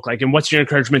fail look like? And what's your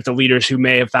encouragement to leaders who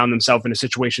may have found themselves in a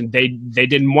situation they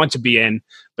didn't want to be in,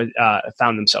 but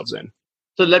found themselves in?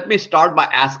 So let me start by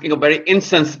asking a very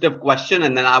insensitive question,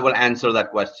 and then I will answer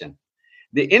that question.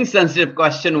 The insensitive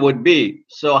question would be,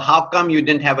 so how come you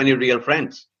didn't have any real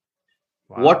friends?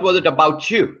 Wow. What was it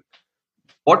about you?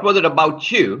 What was it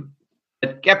about you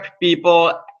that kept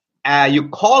people, you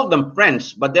called them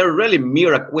friends, but they're really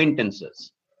mere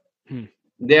acquaintances.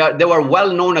 They were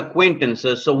well-known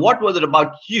acquaintances. So what was it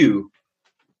about you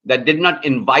that did not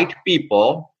invite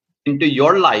people into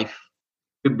your life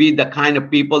to be the kind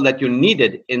of people that you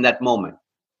needed in that moment?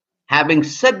 Having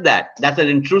said that, that's an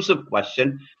intrusive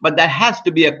question, but that has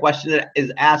to be a question that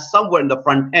is asked somewhere in the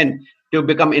front end to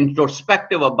become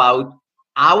introspective about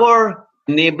our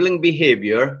enabling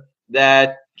behavior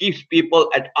that keeps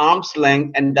people at arm's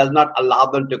length and does not allow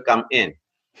them to come in.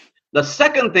 The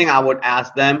second thing I would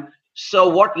ask them, So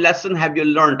what lesson have you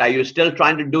learned? Are you still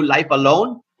trying to do life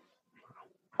alone?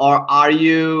 Or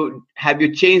have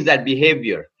you changed that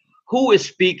behavior? Who is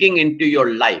speaking into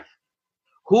your life?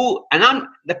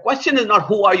 The question is not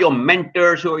who are your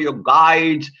mentors, who are your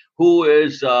guides, who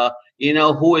is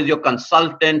your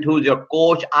consultant, who's your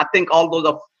coach. I think all those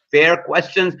are fair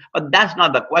questions, but that's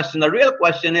not the question. The real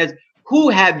question is, who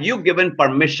have you given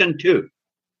permission to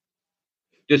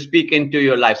speak into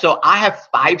your life? So I have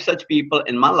 5 such people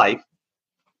in my life.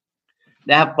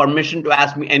 They have permission to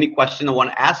ask me any question they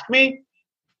want to ask me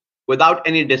without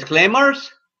any disclaimers,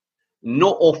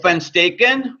 no offense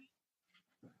taken.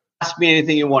 Ask me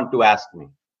anything you want to ask me.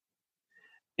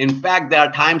 In fact, there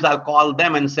are times I'll call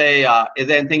them and say, is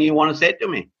there anything you want to say to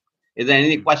me? Is there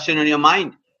any question in your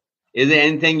mind? Is there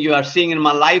anything you are seeing in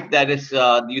my life that is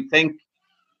you think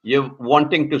you're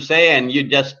wanting to say and you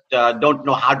just don't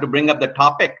know how to bring up the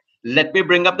topic? Let me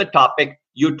bring up the topic.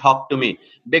 You talk to me.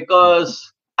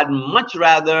 Because I'd much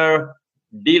rather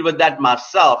deal with that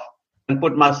myself and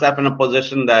put myself in a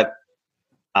position that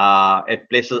it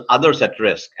places others at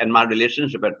risk and my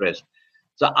relationship at risk.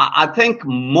 So I think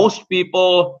most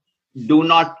people do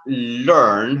not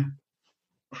learn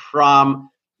from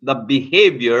the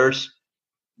behaviors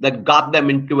that got them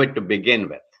into it to begin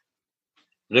with.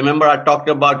 Remember, I talked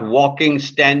about walking,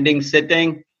 standing,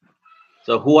 sitting.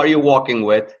 So who are you walking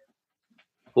with?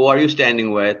 Who are you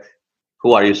standing with?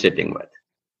 Who are you sitting with?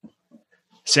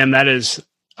 Sam, that is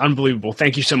unbelievable.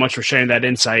 Thank you so much for sharing that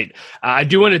insight. I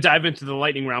do want to dive into the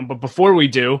lightning round, but before we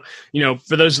do,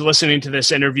 for those listening to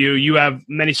this interview, you have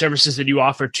many services that you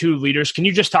offer to leaders. Can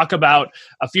you just talk about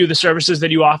a few of the services that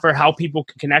you offer, how people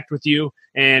can connect with you?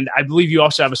 And I believe you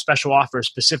also have a special offer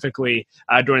specifically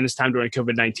during this time during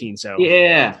COVID-19. So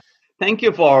yeah, thank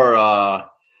you for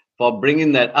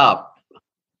bringing that up.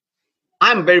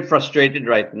 I'm very frustrated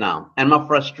right now, and my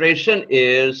frustration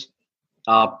is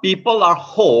people are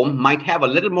home, might have a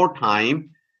little more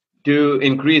time to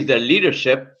increase their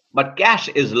leadership, but cash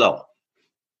is low,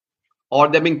 or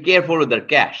they're being careful with their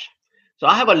cash. So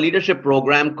I have a leadership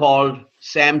program called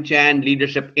Sam Chan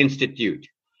Leadership Institute.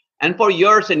 And for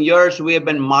years and years, we have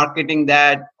been marketing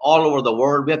that all over the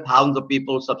world. We have thousands of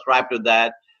people subscribe to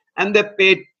that. And they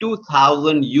pay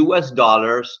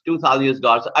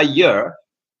 $2,000 a year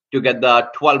to get the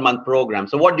 12-month program.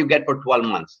 So what do you get for 12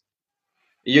 months?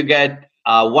 You get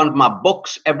one of my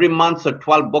books every month, so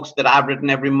 12 books that I've written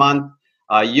every month.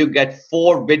 You get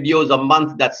 4 videos a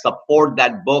month that support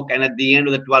that book. And at the end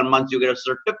of the 12 months, you get a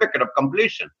certificate of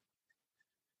completion.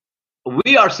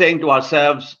 We are saying to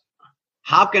ourselves,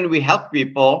 how can we help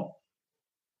people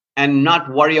and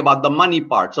not worry about the money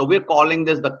part? So we're calling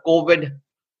this the COVID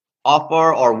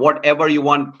offer, or whatever you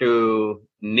want to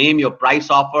name your price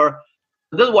offer.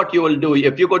 This is what you will do.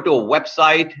 If you go to a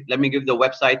website, let me give the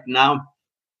website now.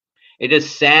 It is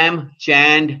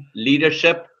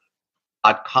samchandleadership.com/COVID,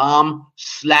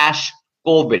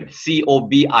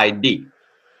 COVID.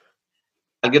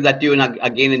 I'll give that to you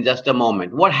again in just a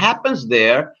moment. What happens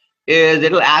there is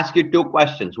it'll ask you 2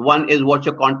 questions. One is, what's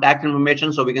your contact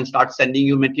information, so we can start sending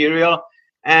you material.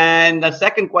 And the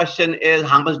second question is,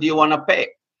 how much do you want to pay?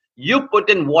 You put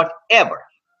in whatever.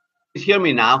 Please hear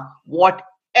me now.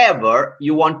 Whatever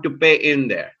you want to pay in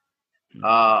there.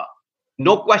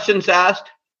 No questions asked.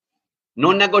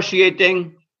 No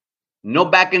negotiating, no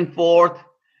back and forth.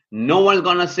 No one's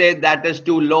going to say that is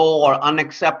too low or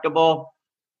unacceptable.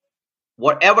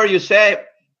 Whatever you say,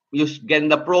 you get in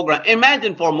the program.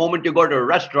 Imagine for a moment you go to a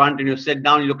restaurant and you sit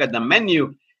down, you look at the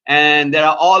menu, and there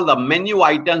are all the menu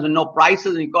items and no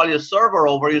prices. And you call your server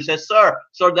over. You say, sir,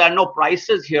 there are no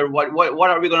prices here. What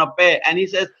are we going to pay? And he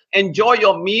says, enjoy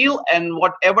your meal and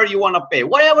whatever you want to pay.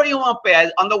 Whatever you want to pay.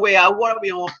 On the way out, whatever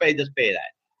you want to pay, just pay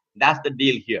that. That's the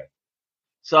deal here.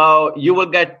 So you will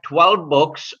get 12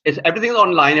 books. Everything is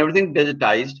online, everything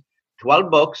digitized. 12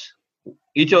 books,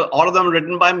 all of them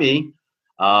written by me.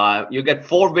 You get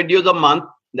 4 videos a month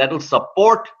that will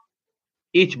support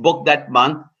each book that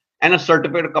month, and a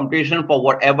certificate of completion for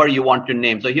whatever you want to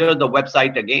name. So here's the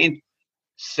website again,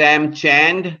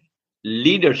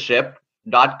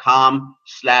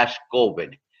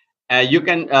 samchandleadership.com/COVID. You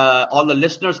can, all the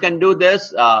listeners can do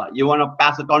this. You want to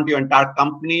pass it on to your entire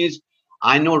companies.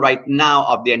 I know right now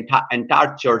of the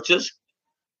entire churches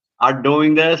are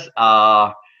doing this.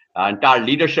 Entire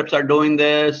leaderships are doing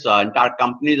this. Entire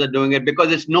companies are doing it,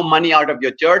 because it's no money out of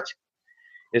your church.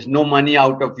 It's no money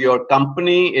out of your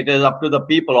company. It is up to the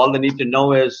people. All they need to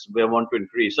know is we want to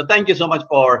increase. So thank you so much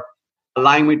for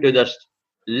allowing me to just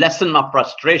lessen my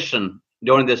frustration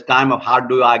during this time of how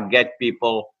do I get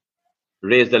people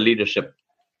raise their leadership.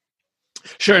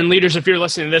 Sure. And leaders, if you're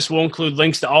listening to this, we'll include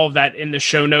links to all of that in the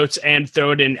show notes and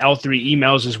throw it in L3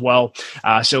 emails as well.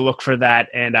 So look for that.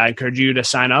 And I encourage you to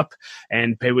sign up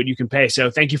and pay what you can pay. So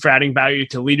thank you for adding value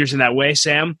to leaders in that way,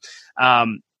 Sam.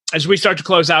 As we start to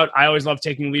close out, I always love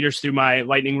taking leaders through my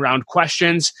lightning round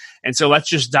questions. And so let's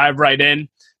just dive right in.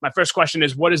 My first question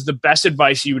is, what is the best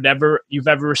advice you've ever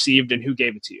received, and who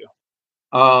gave it to you?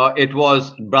 It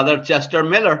was Brother Chester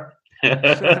Miller.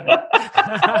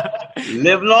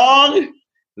 Live long,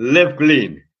 live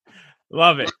clean.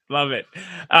 Love it. Love it.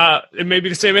 It may be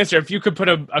the same answer. If you could put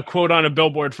a quote on a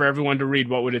billboard for everyone to read,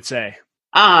 what would it say?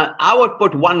 I would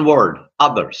put one word: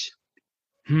 others.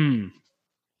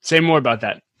 Say more about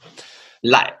that.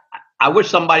 Like, I wish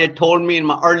somebody had told me in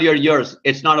my earlier years,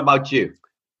 it's not about you.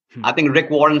 I think Rick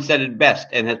Warren said it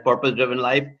best in his Purpose-Driven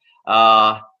Life.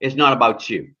 It's not about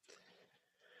you.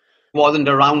 He wasn't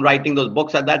around writing those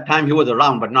books at that time. He was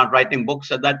around, but not writing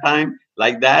books at that time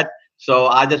like that. So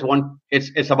I just want,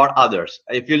 it's about others.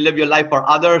 If you live your life for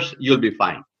others, you'll be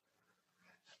fine.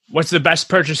 What's the best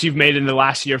purchase you've made in the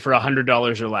last year for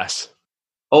 $100 or less?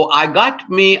 Oh, I got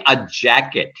me a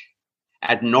jacket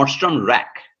at Nordstrom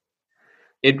Rack.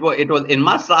 It was in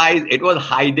my size. It was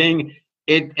hiding.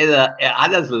 It is I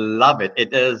just love it.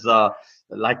 It is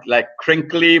like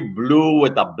crinkly blue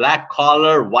with a black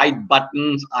collar, white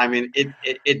buttons. I mean,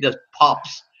 it just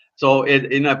pops. So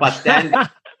if I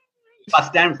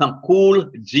stand with some cool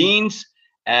jeans,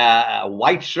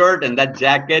 white shirt, and that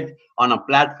jacket on a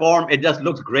platform, it just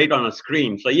looks great on a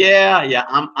screen. So yeah,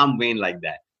 I'm Wayne like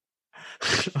that.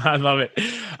 I love it.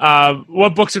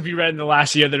 What books have you read in the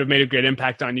last year that have made a great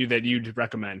impact on you that you'd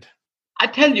recommend? I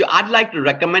tell you, I'd like to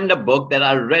recommend a book that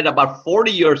I read about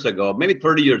 40 years ago, maybe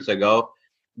 30 years ago,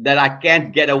 that I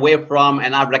can't get away from.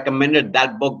 And I've recommended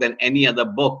that book than any other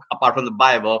book apart from the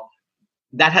Bible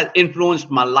that has influenced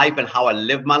my life and how I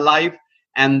live my life.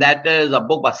 And that is a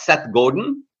book by Seth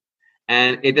Godin.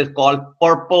 And it is called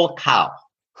Purple Cow.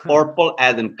 Purple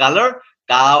as in color,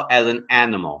 cow as an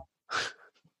animal.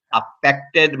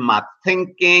 Affected my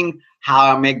thinking,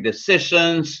 how I make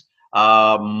decisions.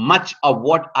 Much of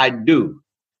what I do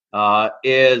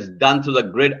is done through the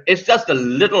grid. It's just a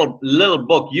little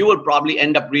book. You will probably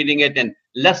end up reading it in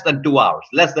less than 2 hours.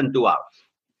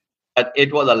 But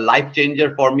it was a life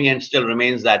changer for me and still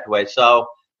remains that way. So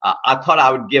I thought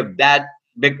I would give that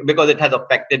because it has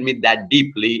affected me that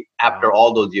deeply after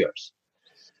all those years.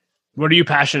 What are you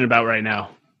passionate about right now?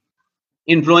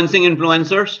 Influencing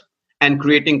influencers and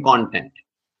creating content.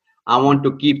 I want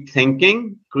to keep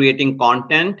thinking, creating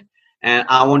content, and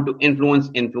I want to influence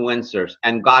influencers.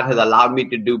 And God has allowed me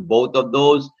to do both of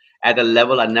those at a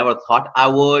level I never thought I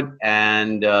would.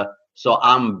 And so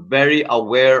I'm very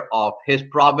aware of His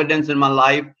providence in my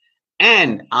life.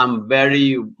 And I'm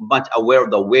very much aware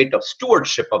of the weight of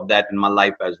stewardship of that in my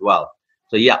life as well.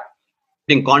 So yeah,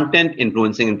 creating content,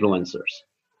 influencing influencers.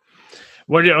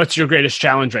 What's your greatest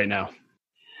challenge right now?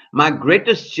 My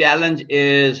greatest challenge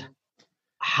is,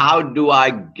 how do I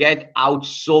get out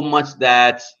so much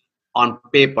that's on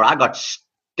paper? I got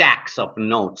stacks of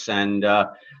notes, and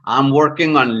I'm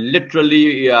working on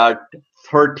literally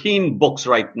 13 books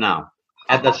right now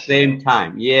at the same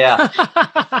time. Yeah.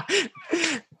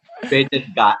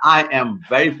 Frustrated guy. I am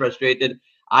very frustrated.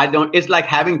 It's like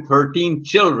having 13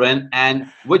 children,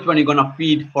 and which one you're going to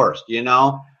feed first,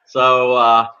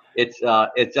 So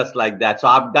it's just like that. So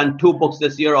I've done 2 books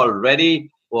this year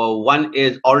already. Well, one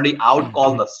is already out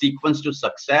called The Sequence to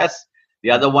Success.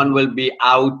 The other one will be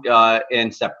out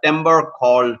in September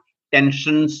called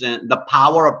Tensions, The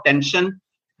Power of Tension.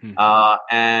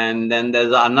 And then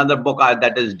there's another book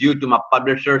that is due to my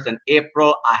publishers in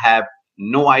April. I have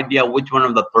no idea which one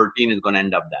of the 13 is going to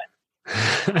end up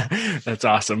that. That's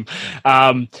awesome.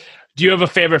 Do you have a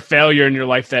favorite failure in your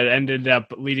life that ended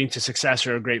up leading to success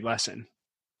or a great lesson?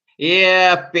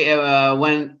 Yeah,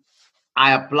 when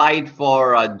I applied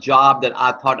for a job that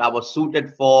I thought I was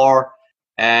suited for,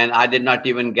 and I did not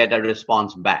even get a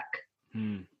response back.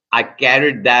 I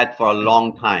carried that for a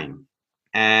long time,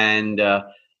 and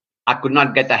I could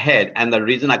not get ahead. And the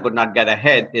reason I could not get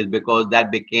ahead is because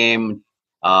that became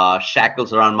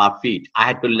shackles around my feet. I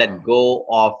had to let go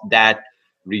of that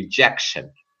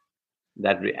rejection.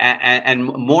 And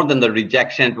more than the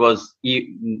rejection, it was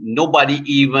nobody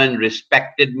even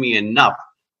respected me enough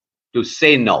to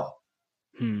say no.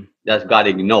 Just got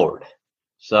ignored.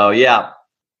 So yeah,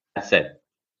 that's it.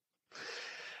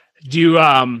 Do you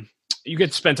you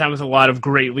get to spend time with a lot of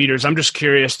great leaders? I'm just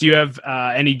curious. Do you have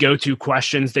any go-to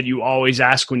questions that you always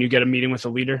ask when you get a meeting with a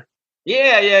leader?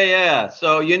 Yeah.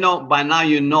 So by now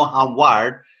how I'm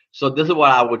wired. So this is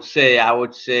what I would say. I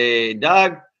would say,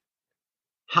 Doug,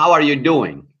 how are you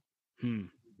doing?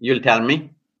 You'll tell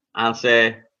me. I'll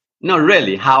say, no,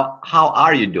 really, how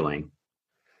are you doing?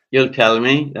 You'll tell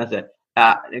me. I say,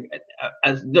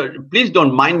 please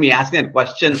don't mind me asking that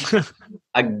question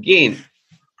again.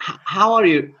 How are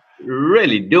you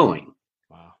really doing?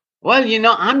 Wow. Well,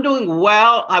 I'm doing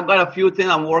well. I've got a few things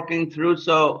I'm working through.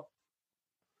 So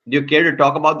do you care to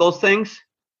talk about those things?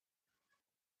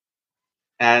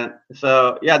 And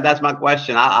so, yeah, that's my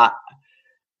question. Wow.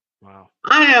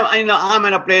 I'm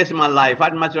in a place in my life.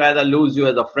 I'd much rather lose you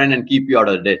as a friend and keep you out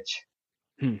of the ditch.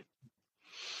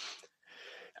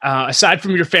 Aside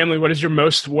from your family, what is your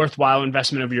most worthwhile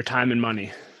investment of your time and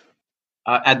money?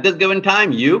 At this given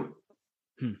time, you.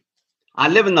 I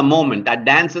live in the moment. I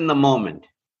dance in the moment.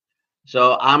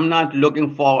 So I'm not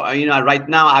looking for, right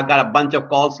now I've got a bunch of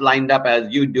calls lined up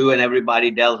as you do and everybody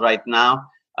does right now.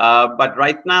 But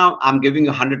right now I'm giving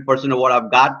you 100% of what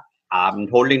I've got. I'm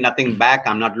holding nothing back.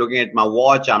 I'm not looking at my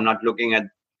watch. I'm not looking at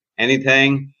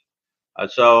anything.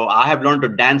 So I have learned to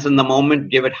dance in the moment,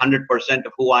 give it 100%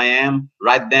 of who I am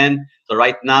right then. So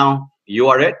right now you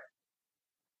are it.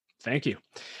 Thank you.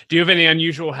 Do you have any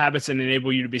unusual habits that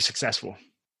enable you to be successful?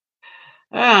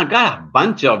 I got a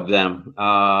bunch of them,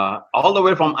 all the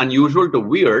way from unusual to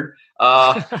weird.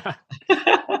 But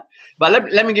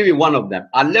let me give you one of them.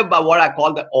 I live by what I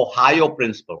call the Ohio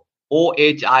principle,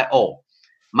 OHIO.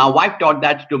 My wife taught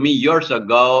that to me years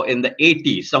ago in the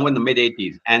 80s, somewhere in the mid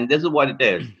 80s. And this is what it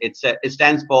is. It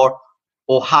stands for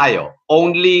Ohio.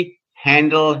 Only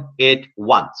handle it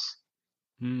once.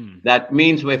 That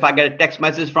means if I get a text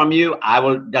message from you, I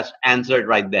will just answer it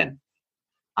right then.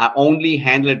 I only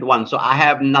handle it once. So I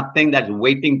have nothing that's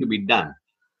waiting to be done.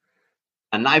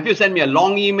 And now if you send me a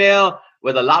long email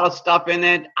with a lot of stuff in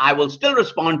it, I will still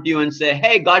respond to you and say,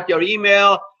 hey, got your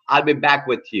email. I'll be back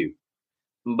with you.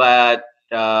 But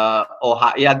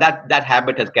that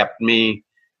habit has kept me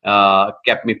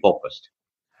focused.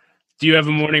 Do you have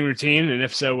a morning routine? And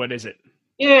if so, what is it?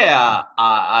 Yeah,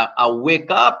 I wake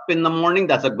up in the morning.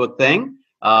 That's a good thing.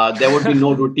 There would be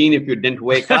no routine if you didn't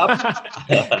wake up.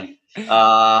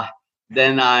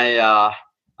 Then I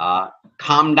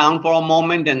calm down for a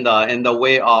moment in the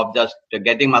way of just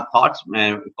getting my thoughts,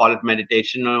 call it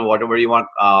meditation or whatever you want.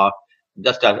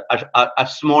 Just a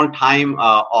small time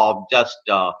of just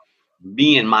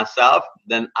me and myself.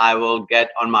 Then I will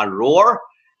get on my rower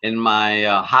in my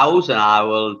house, and I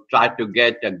will try to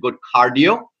get a good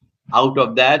cardio out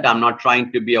of that. I'm not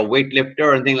trying to be a weightlifter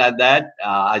or anything like that.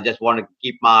 I just want to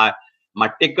keep my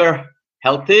ticker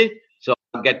healthy. So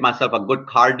I'll get myself a good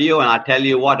cardio, and I tell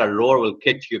you what, a rower will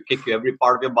kick you every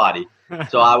part of your body.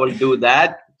 So I will do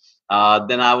that.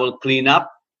 Then I will clean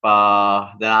up. Then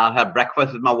I'll have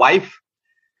breakfast with my wife,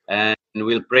 and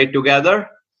we'll pray together.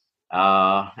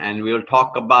 And we'll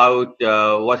talk about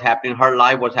what's happening in her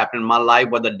life, what's happening in my life,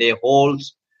 what the day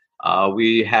holds.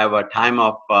 We have a time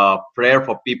of prayer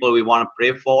for people we want to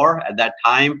pray for at that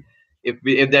time. If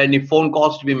there are any phone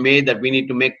calls to be made that we need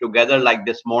to make together, like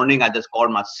this morning, I just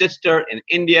called my sister in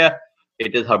India.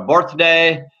 It is her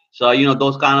birthday. So,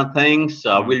 those kind of things.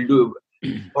 We'll do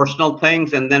personal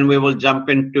things, and then we will jump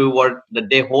into what the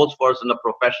day holds for us on the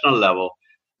professional level.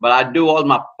 But I do all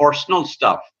my personal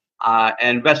stuff. I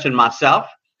invest in myself,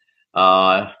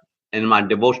 in my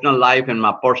devotional life, in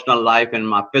my personal life, in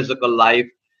my physical life,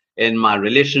 in my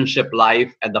relationship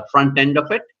life at the front end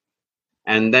of it,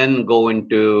 and then go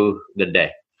into the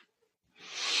day.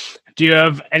 Do you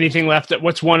have anything left?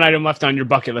 What's one item left on your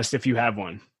bucket list if you have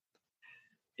one?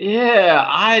 Yeah,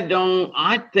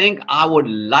 I think I would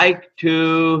like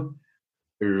to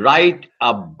write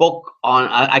a book on,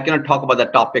 I cannot talk about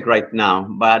that topic right now,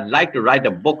 but I'd like to write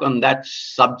a book on that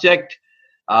subject.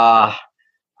 I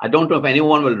don't know if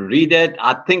anyone will read it.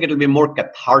 I think it'll be more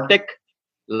cathartic.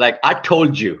 Like I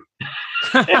told you.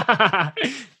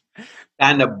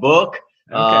 And a book.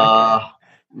 Okay.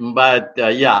 But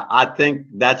yeah, I think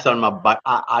that's on my bucket.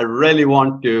 I really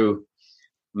want to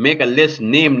make a list,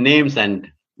 name names,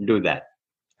 and do that.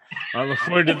 I look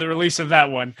forward to the release of that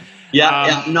one.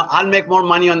 Yeah. No, I'll make more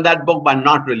money on that book by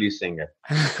not releasing it.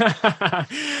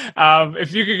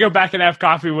 If you could go back and have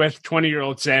coffee with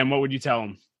 20-year-old Sam, what would you tell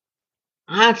him?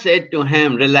 I'd say to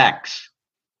him, relax.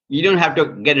 You don't have to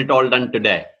get it all done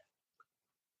today.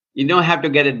 You don't have to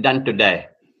get it done today.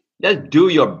 Just do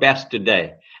your best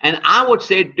today. And I would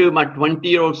say to my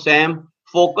 20-year-old Sam,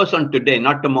 focus on today,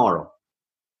 not tomorrow.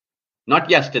 Not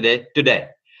yesterday, today.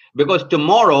 Because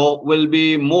tomorrow will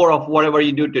be more of whatever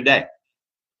you do today.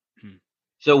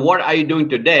 So what are you doing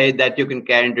today that you can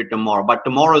carry into tomorrow? But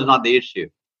tomorrow is not the issue.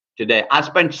 Today, I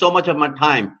spent so much of my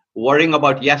time worrying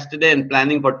about yesterday and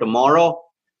planning for tomorrow.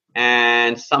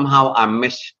 And somehow I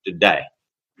missed today.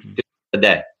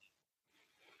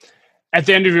 At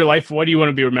the end of your life, what do you want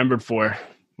to be remembered for?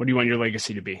 What do you want your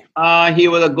legacy to be? He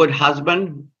was a good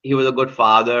husband. He was a good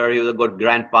father. He was a good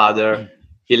grandfather.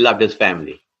 He loved his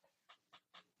family.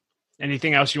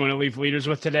 Anything else you want to leave leaders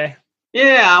with today?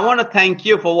 Yeah, I want to thank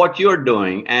you for what you're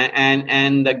doing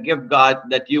and the gift, God,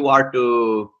 that you are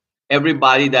to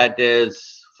everybody that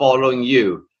is following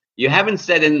you. You haven't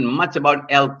said in much about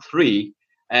L3.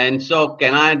 And so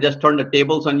can I just turn the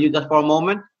tables on you just for a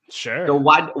moment? Sure. So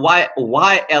why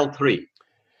L3?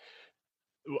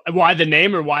 Why the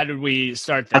name, or why did we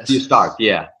start this? You start,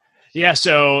 yeah. Yeah,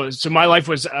 so my life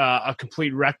was a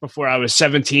complete wreck before I was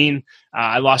 17.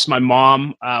 I lost my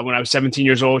mom when I was 17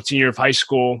 years old, senior of high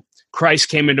school. Christ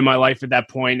came into my life at that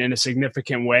point in a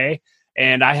significant way.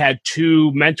 And I had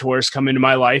two mentors come into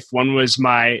my life. One was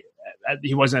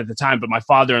he wasn't at the time, but my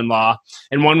father-in-law,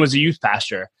 and one was a youth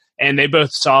pastor. And they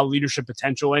both saw leadership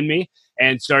potential in me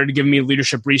and started giving me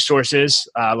leadership resources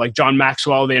like John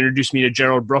Maxwell. They introduced me to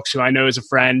Gerald Brooks, who I know is a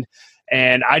friend.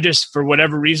 And I just, for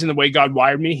whatever reason, the way God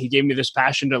wired me, he gave me this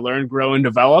passion to learn, grow, and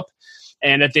develop.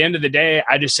 And at the end of the day,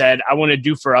 I just said, I want to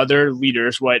do for other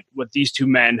leaders what these two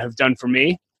men have done for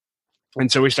me. And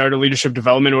so we started a leadership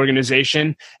development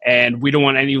organization, and we don't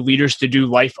want any leaders to do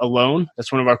life alone.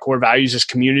 That's one of our core values, is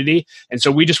community. And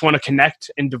so we just want to connect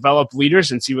and develop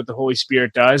leaders and see what the Holy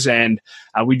Spirit does. And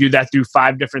we do that through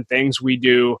 5 different things. We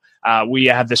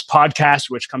have this podcast,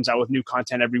 which comes out with new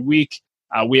content every week.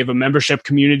 We have a membership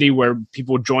community where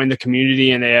people join the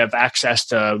community and they have access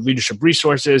to leadership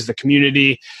resources, the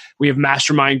community. We have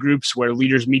mastermind groups where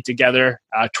leaders meet together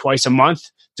twice a month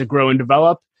to grow and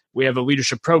develop. We have a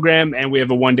leadership program, and we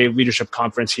have a one-day leadership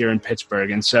conference here in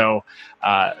Pittsburgh. And so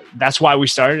that's why we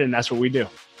started, and that's what we do.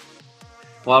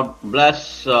 Well,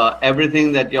 bless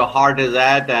everything that your heart is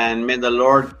at, and may the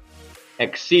Lord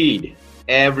exceed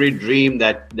every dream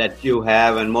that you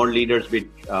have, and more leaders be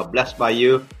blessed by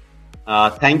you.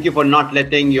 Thank you for not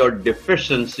letting your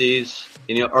deficiencies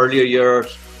in your earlier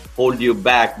years hold you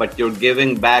back, but you're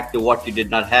giving back to what you did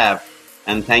not have.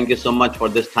 And thank you so much for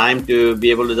this time to be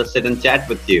able to just sit and chat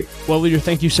with you. Well, leader,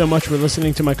 thank you so much for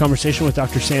listening to my conversation with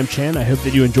Dr. Sam Chan. I hope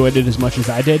that you enjoyed it as much as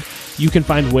I did. You can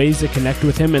find ways to connect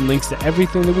with him and links to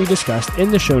everything that we discussed in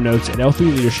the show notes at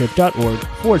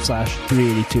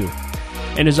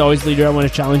l3leadership.org/382. And as always, leader, I want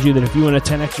to challenge you that if you want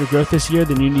to 10x your growth this year,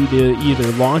 then you need to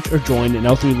either launch or join an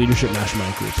L3 Leadership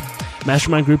Mastermind Group.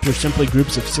 Mastermind groups are simply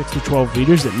groups of 6 to 12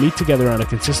 leaders that meet together on a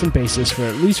consistent basis for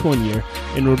at least 1 year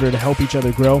in order to help each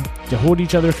other grow, to hold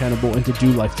each other accountable, and to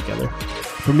do life together.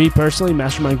 For me personally,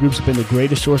 mastermind groups have been the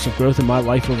greatest source of growth in my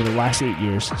life over the last 8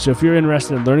 years. So if you're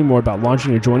interested in learning more about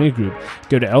launching or joining a group,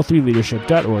 go to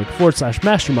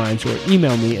l3leadership.org/masterminds or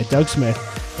email me at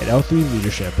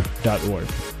dougsmith@l3leadership.org.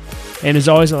 And as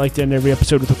always, I like to end every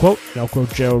episode with a quote, and I'll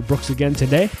quote Gerald Brooks again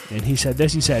today. And he said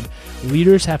this, he said,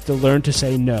 "Leaders have to learn to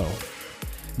say no.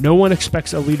 No one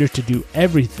expects a leader to do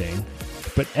everything,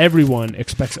 but everyone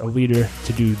expects a leader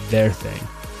to do their thing."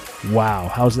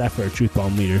 Wow, how's that for a truth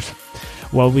bomb, leaders?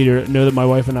 Well, leader, know that my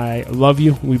wife and I love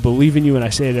you. We believe in you, and I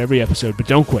say it every episode, but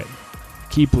don't quit.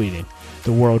 Keep leading.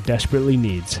 The world desperately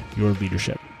needs your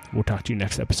leadership. We'll talk to you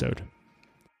next episode.